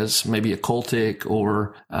viewed as maybe occultic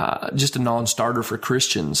or just a non-starter for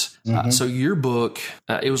Christians. Mm-hmm. So your book,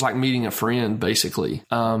 it was like meeting a friend, basically.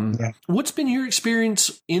 What's been your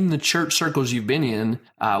experience in the church circles you've been in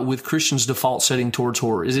with Christians' default setting towards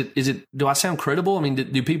horror? Is it? Do I sound credible? I mean,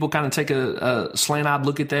 do people kind of take a slant-eyed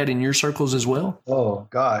look at that in your circles as well? Oh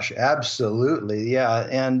gosh, absolutely, yeah.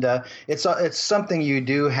 And it's something you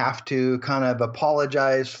do have to kind of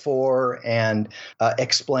apologize for and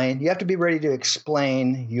explain. You have to be ready to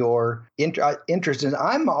explain your interest. And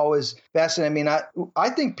I'm always fascinated. I mean, I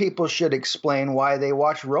think people should explain why they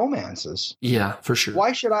watch romances. Yeah, for sure.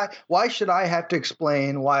 Why should I have to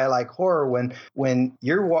explain why I like horror when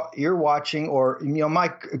you're watching, or my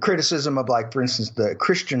criticism of, like, for instance, the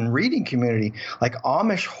Christian reading community, like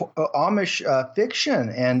Amish fiction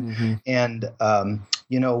and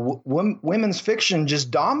women's fiction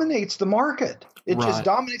just dominates the market. It just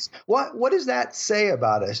dominates. What does that say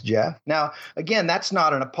about us, Jeff? Now, again, that's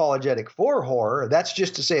not an apologetic for horror. That's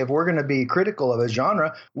just to say, if we're going to be critical of a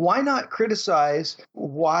genre, why not criticize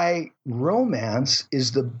why romance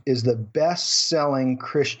is the best-selling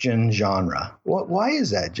Christian genre? Why is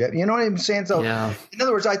that, Jeff? You know what I'm saying? So, in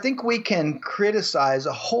other words, I think we can criticize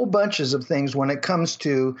a whole bunches of things when it comes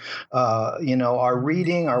to, our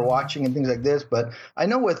reading, our watching, and things like this. But I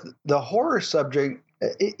know with the horror subject,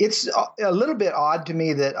 it's a little bit odd to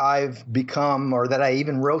me that I've become, or that I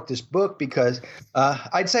even wrote this book, because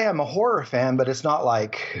I'd say I'm a horror fan, but it's not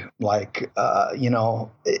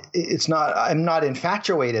it's not, I'm not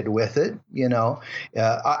infatuated with it.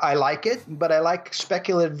 I like it, but I like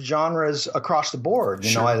speculative genres across the board.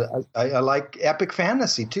 I like epic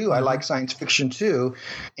fantasy too. Mm-hmm. I like science fiction too.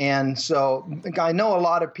 And so I know a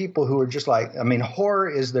lot of people who are just like, I mean, horror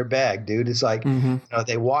is their bag, dude. It's like,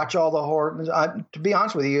 they watch all the horror. To be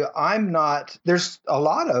honest with you, I'm not. There's a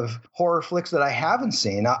lot of horror flicks that I haven't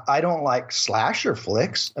seen. I don't like slasher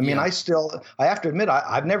flicks. I mean, I have to admit,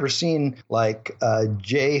 I've never seen like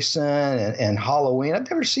J. Jason and Halloween. I've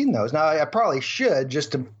never seen those. Now I probably should,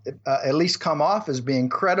 just to at least come off as being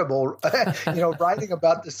credible, writing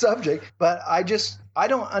about the subject. But I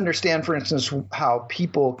don't understand, for instance, how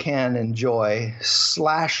people can enjoy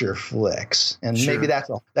slasher flicks, and Sure. maybe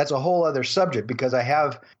that's a whole other subject, because I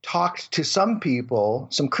have talked to some people,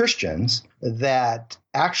 some Christians, that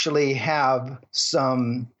actually have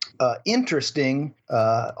some interesting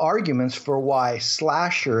arguments for why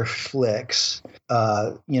slasher flicks,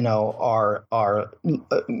 are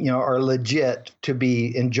legit to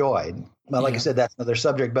be enjoyed. Well, like I said, that's another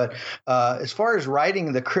subject. But as far as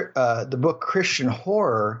writing the book Christian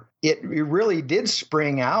Horror, it really did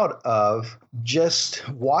spring out of just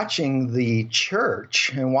watching the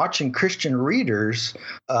church and watching Christian readers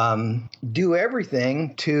do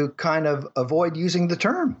everything to kind of avoid using the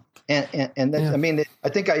term. And that, I mean, I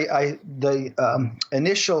think the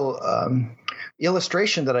initial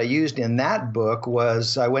illustration that I used in that book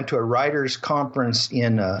was I went to a writers' conference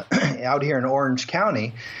out here in Orange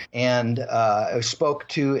County, and I spoke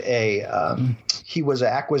to he was an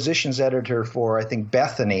acquisitions editor for, I think,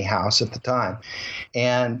 Bethany House at the time.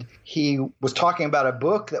 And he was talking about a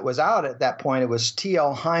book that was out at that point. It was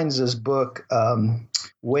T.L. Hines' book,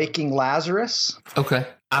 Waking Lazarus. Okay.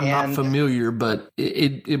 I'm not familiar, but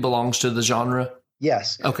it belongs to the genre.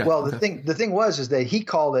 Yes. Okay. Well, the thing was that he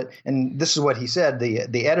called it, and this is what he said,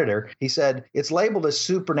 the editor, he said, it's labeled as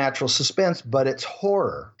supernatural suspense, but it's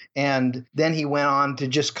horror. And then he went on to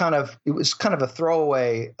just it was kind of a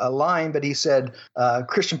throwaway line, but he said,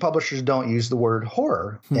 Christian publishers don't use the word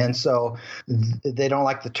horror. And so they don't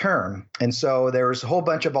like the term. And so there was a whole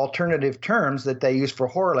bunch of alternative terms that they use for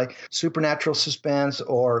horror, like supernatural suspense,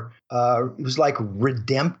 or it was like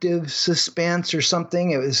redemptive suspense or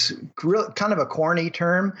something. It was really kind of a corny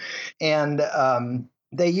term. And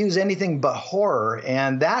they use anything but horror,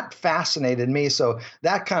 and that fascinated me. So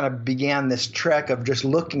that kind of began this trek of just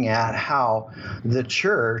looking at how the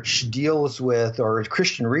church deals with, or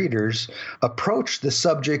Christian readers approach the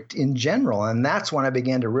subject in general. And that's when I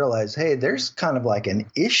began to realize, hey, there's kind of like an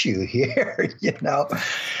issue here,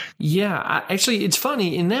 Yeah, actually, it's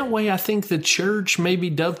funny. In that way, I think the church maybe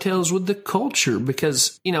dovetails with the culture,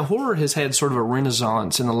 because, horror has had sort of a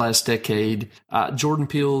renaissance in the last decade. Jordan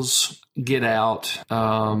Peele's Get Out,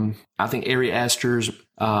 I think Ari Aster's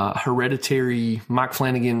Hereditary, Mike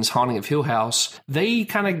Flanagan's Haunting of Hill House, they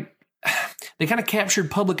kind of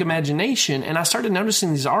captured public imagination. And I started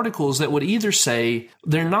noticing these articles that would either say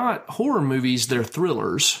they're not horror movies, they're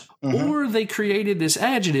thrillers, or they created this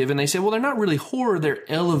adjective and they said, well, they're not really horror, they're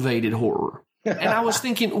elevated horror. And I was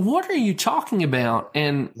thinking, what are you talking about?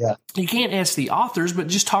 And you can't ask the authors, but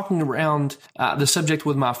just talking around the subject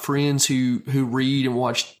with my friends who read and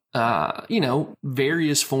watch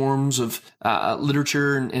various forms of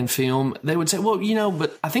literature and film, they would say, well,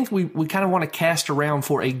 but I think we kind of want to cast around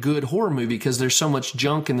for a good horror movie because there's so much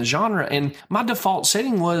junk in the genre. And my default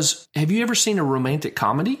setting was, have you ever seen a romantic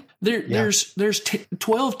comedy? There's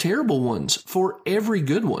 12 terrible ones for every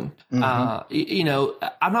good one. I'm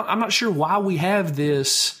not sure why we have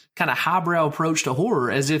this kind of highbrow approach to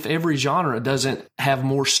horror, as if every genre doesn't have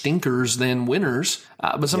more stinkers than winners,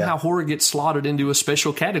 but somehow horror gets slotted into a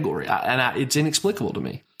special category, and it's inexplicable to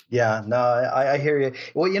me. Yeah, no, I hear you.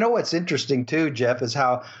 Well, what's interesting too, Jeff, is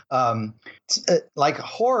how like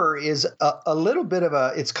horror is a little bit of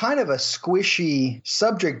it's kind of a squishy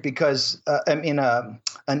subject, because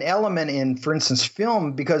an element in, for instance,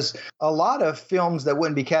 film, because a lot of films that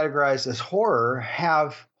wouldn't be categorized as horror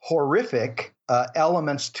have horrific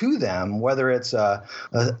elements to them, whether it's a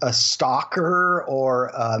stalker or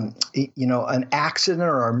an accident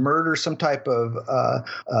or a murder, some type of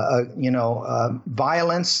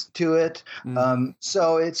violence to it.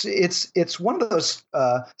 So it's one of those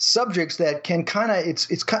subjects that can kind of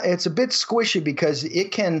it's a bit squishy, because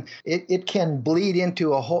it can bleed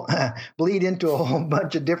into a whole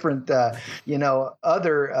bunch of different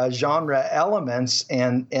other genre elements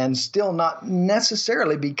and still not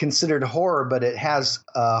necessarily be considered horror, but it has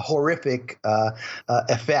horrific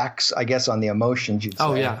effects, I guess, on the emotions, you'd say.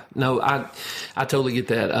 Oh, yeah. No, I totally get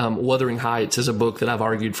that. Wuthering Heights is a book that I've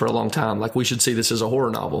argued for a long time. Like, we should see this as a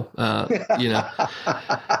horror novel, Yeah.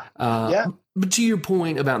 But to your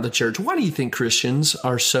point about the church, why do you think Christians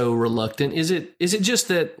are so reluctant? Is it just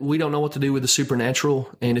that we don't know what to do with the supernatural?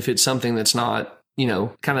 And if it's something that's not,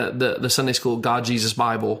 kind of the Sunday school God, Jesus,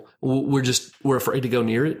 Bible, we're afraid to go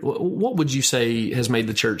near it? What would you say has made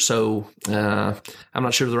the church so, I'm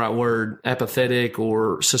not sure of the right word, apathetic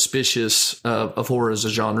or suspicious of horror as a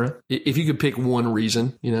genre? If you could pick one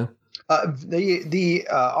reason, The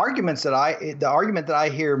argument that I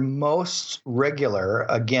hear most regular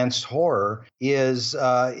against horror is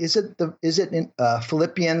it in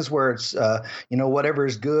Philippians, where it's whatever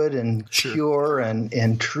is good and pure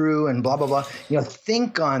and true and blah blah blah,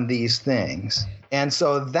 think on these things. And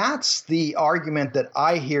so that's the argument that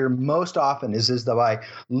I hear most often is that by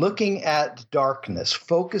looking at darkness,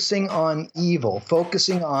 focusing on evil,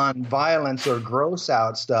 focusing on violence or gross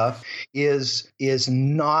out stuff is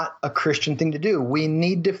not a Christian thing to do. We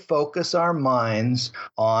need to focus our minds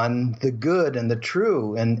on the good and the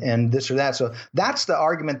true and this or that. So that's the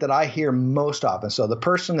argument that I hear most often. So the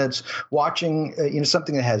person that's watching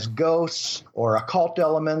something that has ghosts or occult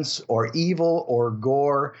elements or evil or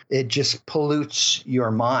gore, it just pollutes your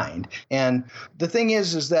mind. And the thing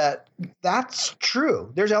is that that's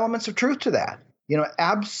true. There's elements of truth to that.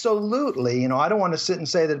 Absolutely. I don't want to sit and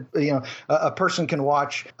say that, a person can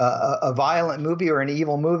watch a violent movie or an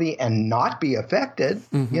evil movie and not be affected.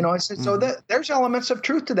 Mm-hmm. So that there's elements of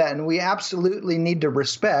truth to that. And we absolutely need to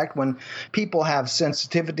respect when people have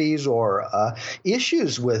sensitivities or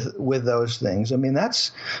issues with those things. I mean,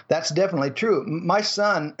 that's definitely true. My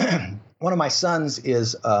son, one of my sons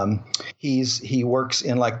is he works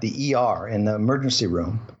in like the ER in the emergency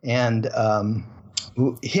room, and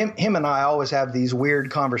him and I always have these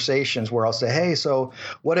weird conversations where I'll say, "Hey, so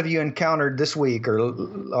what have you encountered this week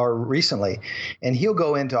or recently?" And he'll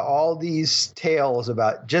go into all these tales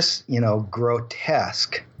about just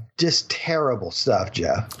grotesque, just terrible stuff,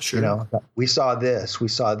 Jeff. Sure. We saw this.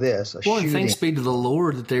 Well, and thanks be to the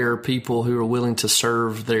Lord that there are people who are willing to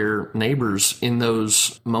serve their neighbors in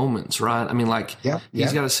those moments, right? I mean,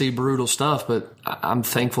 he's got to see brutal stuff, but I'm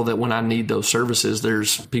thankful that when I need those services,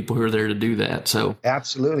 there's people who are there to do that. So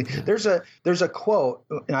absolutely. Yeah. There's a quote,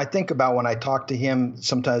 and I think about when I talk to him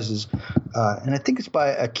sometimes is, and I think it's by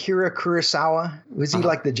Akira Kurosawa. Was he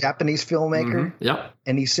like the Japanese filmmaker? Mm-hmm. Yep.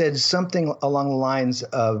 And he said something along the lines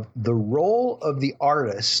of, the role of the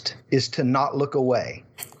artist is to not look away.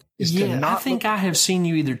 I think I have seen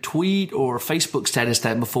you either tweet or Facebook status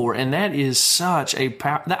that before, and that is such a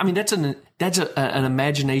that's an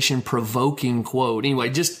imagination provoking quote. Anyway,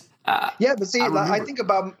 just. But see, I think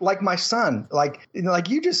about like my son, like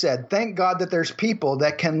you just said, thank God that there's people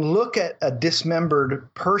that can look at a dismembered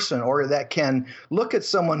person or that can look at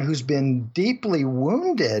someone who's been deeply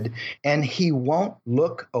wounded and he won't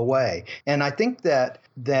look away. And I think that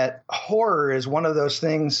horror is one of those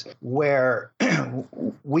things where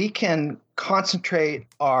we can concentrate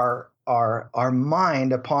our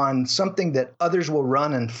mind upon something that others will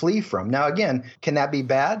run and flee from. Now, again, can that be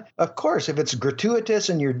bad? Of course, if it's gratuitous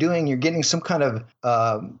and you're getting some kind of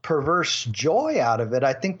perverse joy out of it,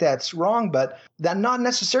 I think that's wrong, but that not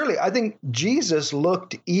necessarily. I think Jesus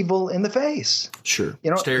looked evil in the face. Sure.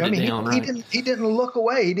 Stared it down, right? He didn't look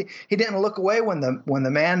away. He didn't look away when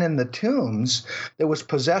the man in the tombs that was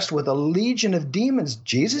possessed with a legion of demons,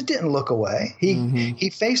 Jesus didn't look away. He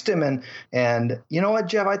faced him and you know what,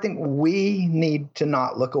 Jeff, I think we need to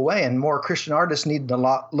not look away, and more Christian artists need to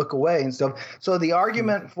not look away and stuff. So the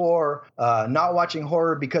argument for not watching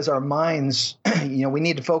horror because our minds, we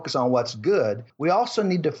need to focus on what's good. We also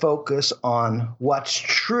need to focus on what's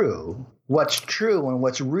true and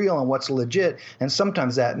what's real and what's legit. And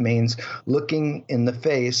sometimes that means looking in the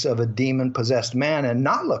face of a demon-possessed man and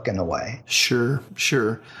not looking away. Sure.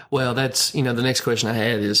 Well, that's, the next question I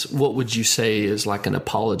had is, what would you say is like an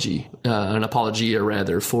apologia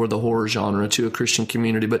rather, for the horror genre to a Christian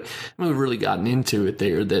community? But we've really gotten into it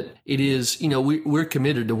there, that it is, we're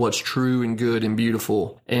committed to what's true and good and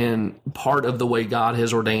beautiful. And part of the way God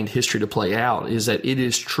has ordained history to play out is that it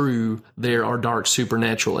is true there are dark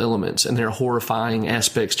supernatural elements, and there are horrifying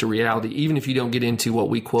aspects to reality, even if you don't get into what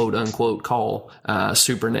we quote unquote call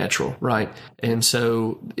supernatural, right? And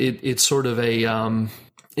so it's sort of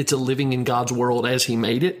it's a living in God's world as He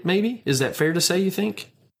made it. Maybe, is that fair to say? You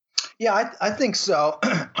think? Yeah, I think so.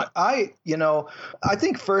 I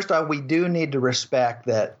think first we do need to respect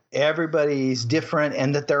that everybody's different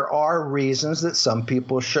and that there are reasons that some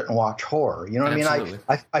people shouldn't watch horror. You know what Absolutely.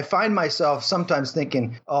 I mean? I find myself sometimes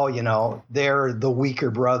thinking, they're the weaker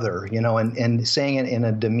brother, and saying it in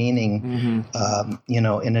a demeaning,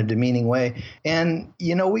 in a demeaning way. And,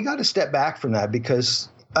 we got to step back from that, because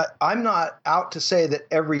I'm not out to say that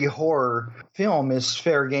every horror film is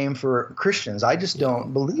fair game for Christians. I just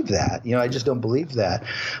don't believe that. I just don't believe that.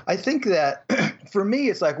 I think that for me,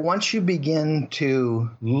 it's like once you begin to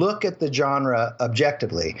look at the genre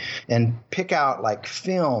objectively and pick out like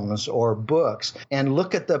films or books and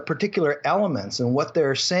look at the particular elements and what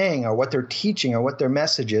they're saying or what they're teaching or what their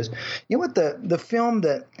message is, the film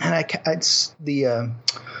that, and it's the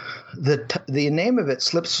the name of it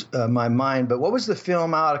slips my mind, but what was the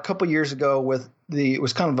film out a couple years ago with it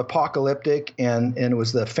was kind of apocalyptic and it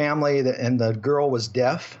was the family and the girl was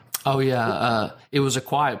deaf? Oh, yeah. It was A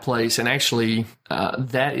Quiet Place. And actually,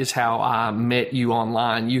 that is how I met you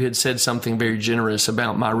online. You had said something very generous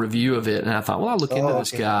about my review of it. And I thought, well, I'll look into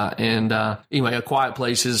this guy. And anyway, A Quiet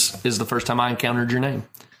Place is the first time I encountered your name.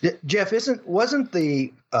 Jeff, wasn't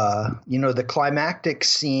the the climactic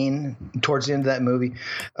scene towards the end of that movie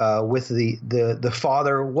with the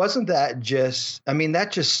father, wasn't that just, I mean,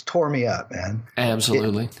 that just tore me up, man.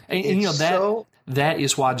 Absolutely. That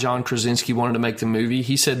is why John Krasinski wanted to make the movie.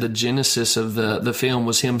 He said the genesis of the film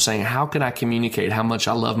was him saying, how can I communicate how much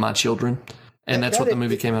I love my children? And that's what the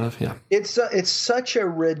movie came out of. Yeah. It's such a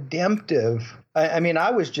redemptive. I mean,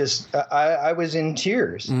 I was just I was in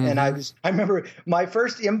tears, and I remember my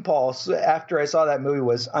first impulse after I saw that movie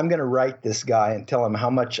was, I'm going to write this guy and tell him how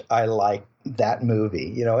much I like that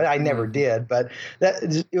movie, and I never did, but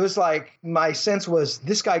it was like my sense was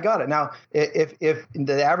this guy got it. Now, if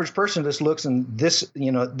the average person just looks and this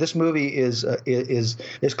movie is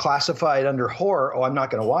classified under horror, I'm not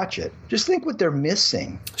going to watch it. Just think what they're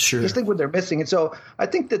missing. Sure. Just think what they're missing. And so I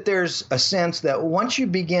think that there's a sense that once you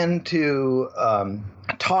begin to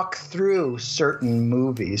talk through certain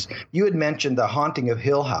movies, you had mentioned The Haunting of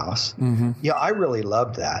Hill House. Mm-hmm. Yeah, I really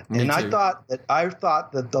loved that. Me and too. I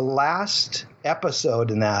thought that the last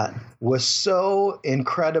episode in that was so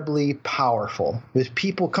incredibly powerful, with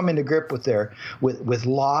people coming to grip with with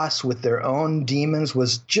loss, with their own demons,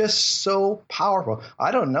 was just so powerful.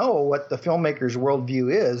 I don't know what the filmmaker's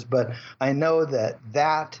worldview is, but I know that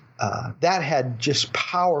had just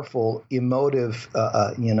powerful emotive,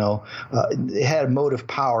 it had emotive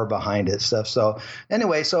power behind it stuff. So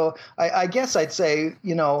anyway, I guess I'd say,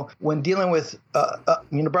 when dealing with,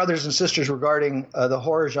 brothers and sisters regarding the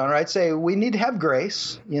horror genre, I'd say we need to have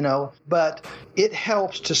grace, but it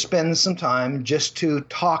helps to spend some time just to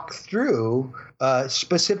talk through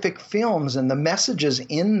specific films and the messages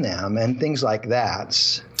in them and things like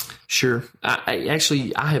that. Sure. I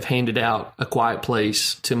have handed out A Quiet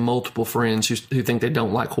Place to multiple friends who think they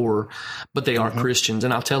don't like horror, but they are Christians.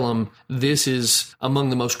 And I'll tell them this is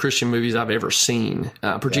among the most Christian movies I've ever seen,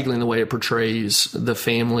 particularly in the way it portrays the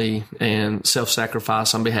family and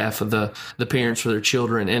self-sacrifice on behalf of the parents for their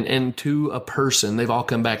children. And to a person, they've all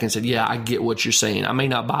come back and said, yeah, I get what you're saying. I may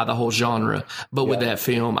not buy the whole genre, but with that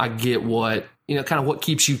film, I get what kind of what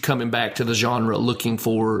keeps you coming back to the genre, looking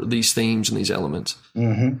for these themes and these elements.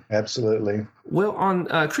 Mm-hmm. Absolutely. Well, on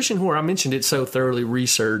Christian horror, I mentioned it's so thoroughly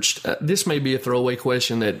researched. This may be a throwaway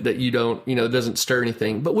question that you don't, doesn't stir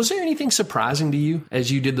anything. But was there anything surprising to you as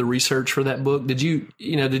you did the research for that book? Did you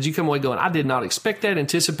come away going, I did not expect that,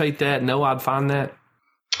 anticipate that, know I'd find that?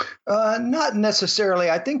 Not necessarily.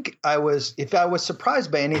 I think if I was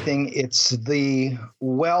surprised by anything, it's the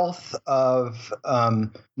wealth of,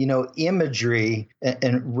 imagery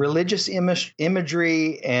and religious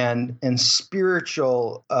imagery and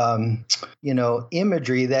spiritual,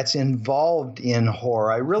 imagery that's involved in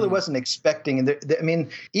horror. I really wasn't expecting.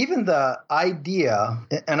 Even the idea,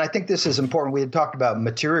 and I think this is important. We had talked about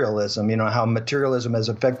materialism, how materialism has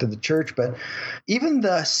affected the church, but even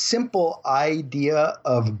the simple idea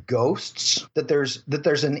of ghosts, that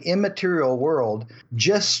there's an immaterial world,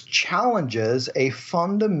 just challenges a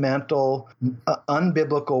fundamental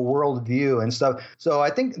unbiblical worldview and stuff. So I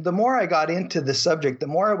think the more I got into the subject, the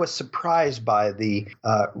more I was surprised by the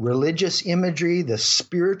religious imagery, the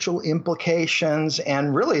spiritual implications,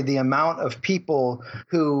 and really the amount of people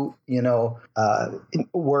who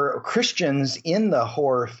were Christians in the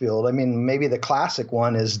horror field. I mean, maybe the classic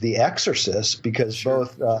one is The Exorcist, because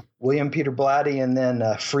both William Peter Blatty and then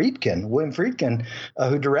William Friedkin,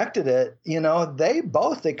 who directed it, they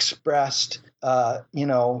both expressed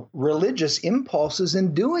religious impulses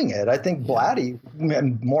in doing it. I think Blatty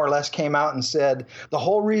more or less came out and said, the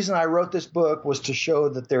whole reason I wrote this book was to show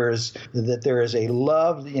that there is a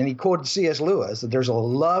love, and he quoted C.S. Lewis, that there's a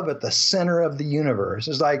love at the center of the universe.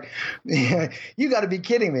 It's like, you got to be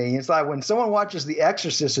kidding me. It's like when someone watches The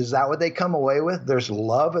Exorcist, is that what they come away with? There's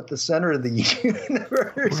love at the center of the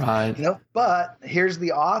universe. Right. But here's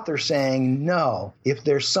the author saying, no, if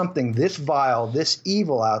there's something this vile, this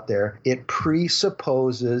evil out there, it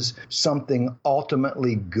presupposes something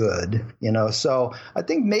ultimately good, So I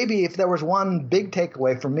think maybe if there was one big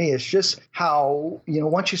takeaway for me, it's just how,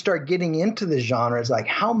 once you start getting into the genre, it's like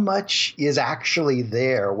how much is actually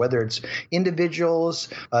there, whether it's individuals,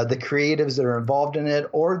 the creatives that are involved in it,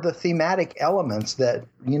 or the thematic elements that,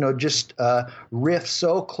 just riff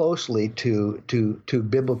so closely to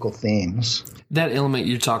biblical themes. That element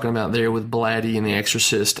you're talking about there with Blatty and The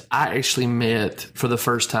Exorcist, I actually met for the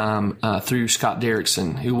first time through Scott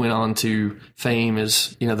Derrickson, who went on to fame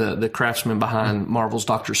as the craftsman behind Marvel's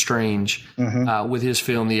Doctor Strange, with his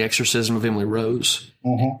film The Exorcism of Emily Rose.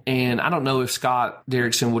 And I don't know if Scott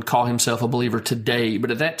Derrickson would call himself a believer today, but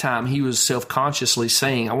at that time he was self-consciously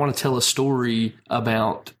saying, I want to tell a story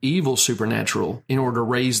about evil supernatural in order to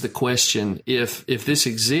raise the question if this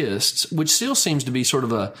exists, which still seems to be sort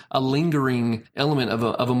of a lingering element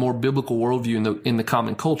of a more biblical worldview in the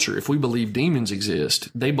common culture. If we believe demons exist,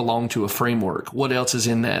 they belong to a framework. What else is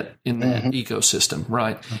in that ecosystem,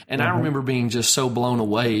 right? And I remember being just so blown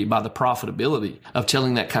away by the profitability of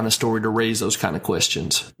telling that kind of story to raise those kind of questions.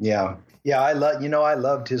 Yeah. Yeah, I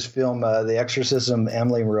loved his film, The Exorcism,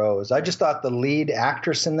 Emily Rose. I just thought the lead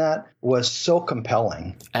actress in that was so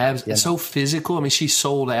compelling. So physical. I mean, she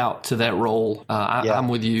sold out to that role. I'm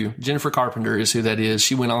with you. Jennifer Carpenter is who that is.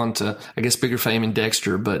 She went on to, I guess, bigger fame in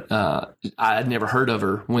Dexter, but I had never heard of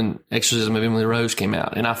her when Exorcism of Emily Rose came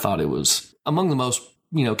out, and I thought it was among the most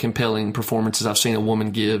compelling performances I've seen a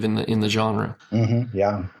woman give in the genre.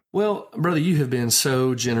 Yeah. Well, brother, you have been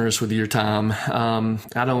so generous with your time.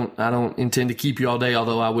 I don't intend to keep you all day,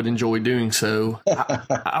 although I would enjoy doing so.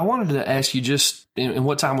 I wanted to ask you just in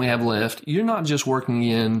what time we have left. You're not just working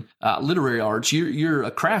in literary arts. You're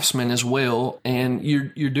a craftsman as well, and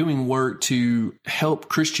you're doing work to help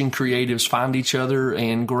Christian creatives find each other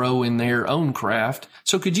and grow in their own craft.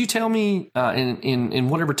 So could you tell me in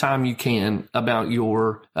whatever time you can about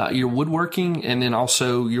your woodworking and then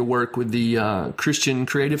also your work with the Christian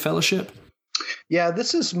Creative Fellowship? Yeah,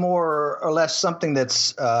 this is more or less something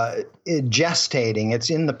that's gestating. It's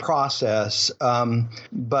in the process.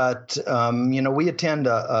 But we attend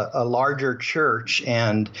a larger church.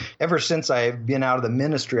 And ever since I've been out of the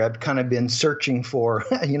ministry, I've kind of been searching for,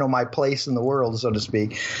 my place in the world, so to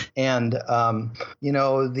speak. And,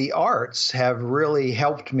 the arts have really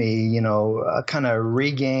helped me, kind of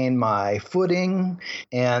regain my footing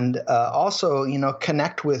and also,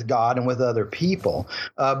 connect with God and with other people.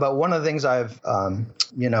 But one of the things I've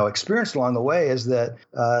experienced along the way is that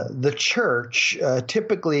the church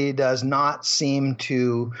typically does not seem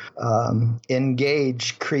to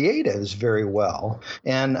engage creatives very well.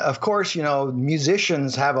 And of course,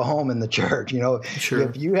 musicians have a home in the church. Sure.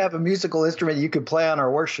 If you have a musical instrument, you could play on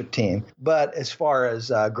our worship team. But as far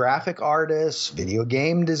as graphic artists, video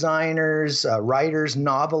game designers, writers,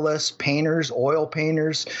 novelists, painters, oil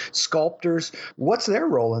painters, sculptors, what's their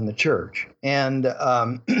role in the church? And,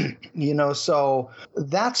 so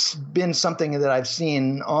that's been something that I've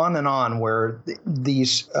seen on and on where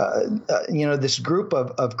these, this group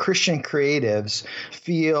of Christian creatives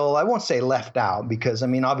feel, I won't say left out because,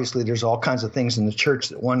 obviously there's all kinds of things in the church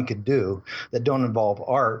that one could do that don't involve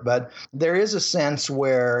art. But there is a sense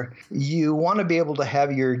where you want to be able to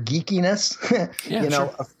have your geekiness,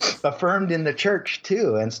 affirmed in the church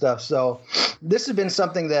too and stuff. So this has been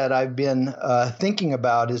something that I've been thinking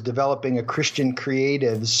about is developing a Christian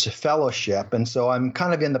Creatives Fellowship. And so I'm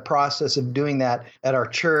kind of in the process of doing that at our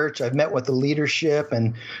church. I've met with the leadership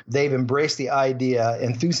and they've embraced the idea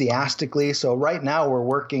enthusiastically. So right now we're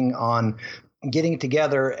working on getting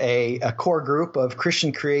together a core group of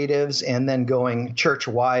Christian creatives and then going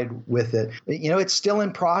church-wide with it. It's still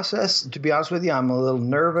in process. To be honest with you, I'm a little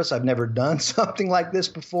nervous. I've never done something like this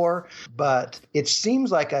before, but it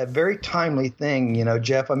seems like a very timely thing,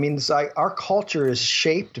 Jeff. It's like our culture is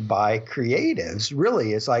shaped by creatives,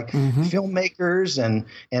 really. It's like filmmakers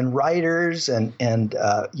and writers and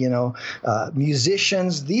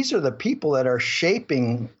musicians. These are the people that are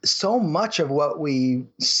shaping so much of what we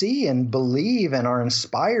see and believe and are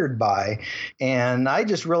inspired by. And I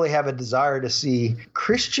just really have a desire to see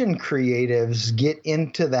Christian creatives get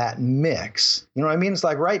into that mix. You know what I mean? It's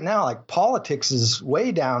like right now, like politics is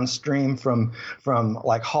way downstream from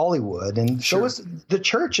like Hollywood. And so is the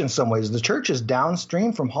church in some ways. The church is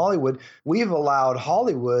downstream from Hollywood. We've allowed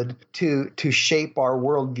Hollywood to shape our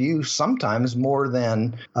worldview sometimes more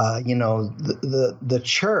than, the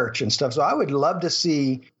church and stuff. So I would love to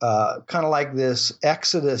see kind of like this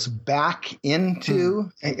exodus back into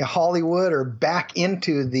Hollywood or back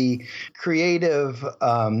into the creative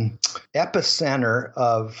epicenter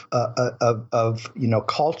of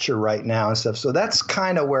culture right now and stuff. So that's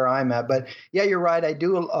kind of where I'm at. But yeah, you're right. I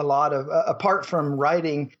do a lot of apart from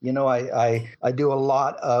writing. I do a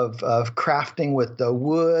lot of crafting with the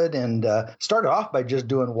wood, and started off by just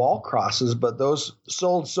doing wall crosses, but those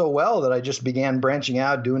sold so well that I just began branching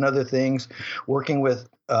out, doing other things, working with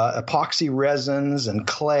epoxy resins and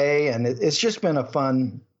clay, and it's just been a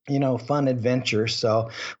fun adventure. So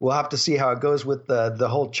we'll have to see how it goes with the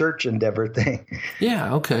whole church endeavor thing.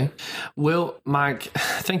 Yeah. Okay. Well, Mike,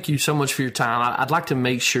 thank you so much for your time. I'd like to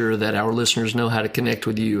make sure that our listeners know how to connect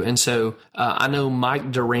with you. And so I know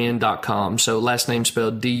MikeDuran.com. So last name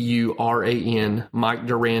spelled Duran,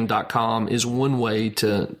 MikeDuran.com is one way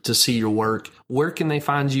to see your work. Where can they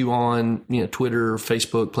find you on, Twitter,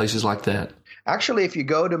 Facebook, places like that? Actually, if you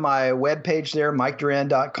go to my webpage there,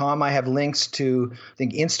 MikeDuran.com, I have links to, I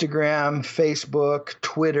think, Instagram, Facebook,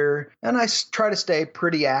 Twitter, and I try to stay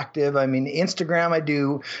pretty active. I mean, Instagram, I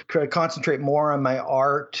do concentrate more on my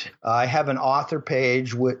art. I have an author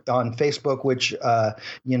page on Facebook, which,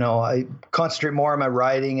 I concentrate more on my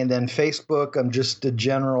writing. And then Facebook, I'm just a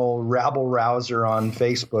general rabble-rouser on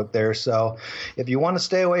Facebook there. So if you want to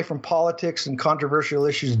stay away from politics and controversial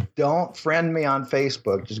issues, don't friend me on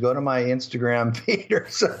Facebook. Just go to my Instagram feed or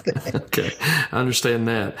something. Okay. I understand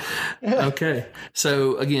that. Okay.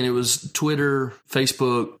 So again, it was Twitter,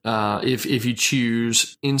 Facebook, if you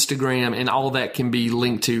choose Instagram, and all that can be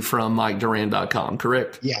linked to from MikeDuran.com,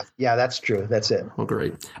 correct? Yeah, that's true. That's it. Well,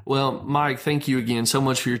 great. Well, Mike, thank you again so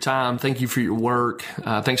much for your time. Thank you for your work.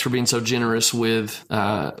 Thanks for being so generous with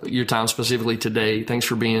your time specifically today. Thanks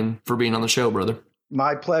for being on the show, brother.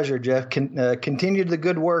 My pleasure, Jeff. Continue the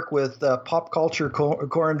good work with Pop Culture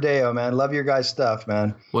Coram Deo, man. Love your guys' stuff,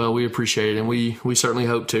 man. Well, we appreciate it, and we certainly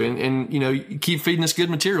hope to. And keep feeding us good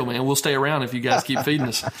material, man. We'll stay around if you guys keep feeding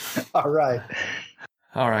us. All right.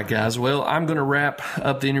 All right, guys. Well, I'm going to wrap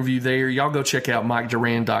up the interview there. Y'all go check out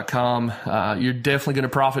MikeDuran.com. You're definitely going to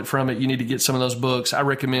profit from it. You need to get some of those books. I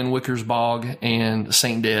recommend Wicker's Bog and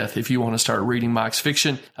Saint Death if you want to start reading Mike's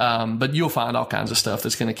fiction. But you'll find all kinds of stuff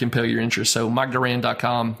that's going to compel your interest. So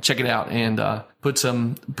MikeDuran.com, check it out, and put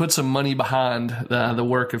some money behind the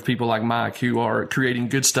work of people like Mike, who are creating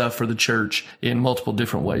good stuff for the church in multiple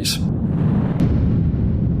different ways.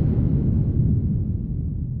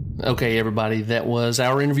 Okay, everybody, that was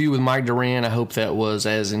our interview with Mike Duran. I hope that was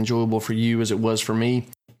as enjoyable for you as it was for me.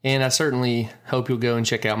 And I certainly hope you'll go and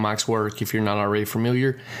check out Mike's work if you're not already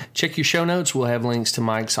familiar. Check your show notes. We'll have links to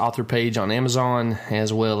Mike's author page on Amazon,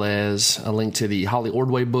 as well as a link to the Holly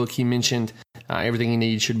Ordway book he mentioned. Everything you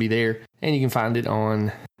need should be there. And you can find it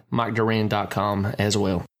on MikeDuran.com as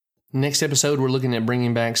well. Next episode, we're looking at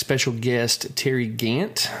bringing back special guest Terry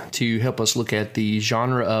Gant to help us look at the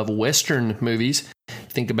genre of Western movies,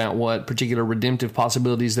 think about what particular redemptive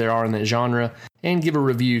possibilities there are in that genre, and give a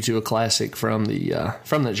review to a classic from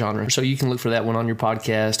that genre. So you can look for that one on your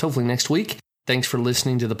podcast, hopefully next week. Thanks for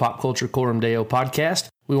listening to the Pop Culture Coram Deo podcast.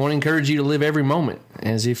 We want to encourage you to live every moment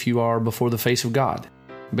as if you are before the face of God,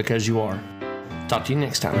 because you are. Talk to you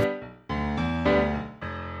next time.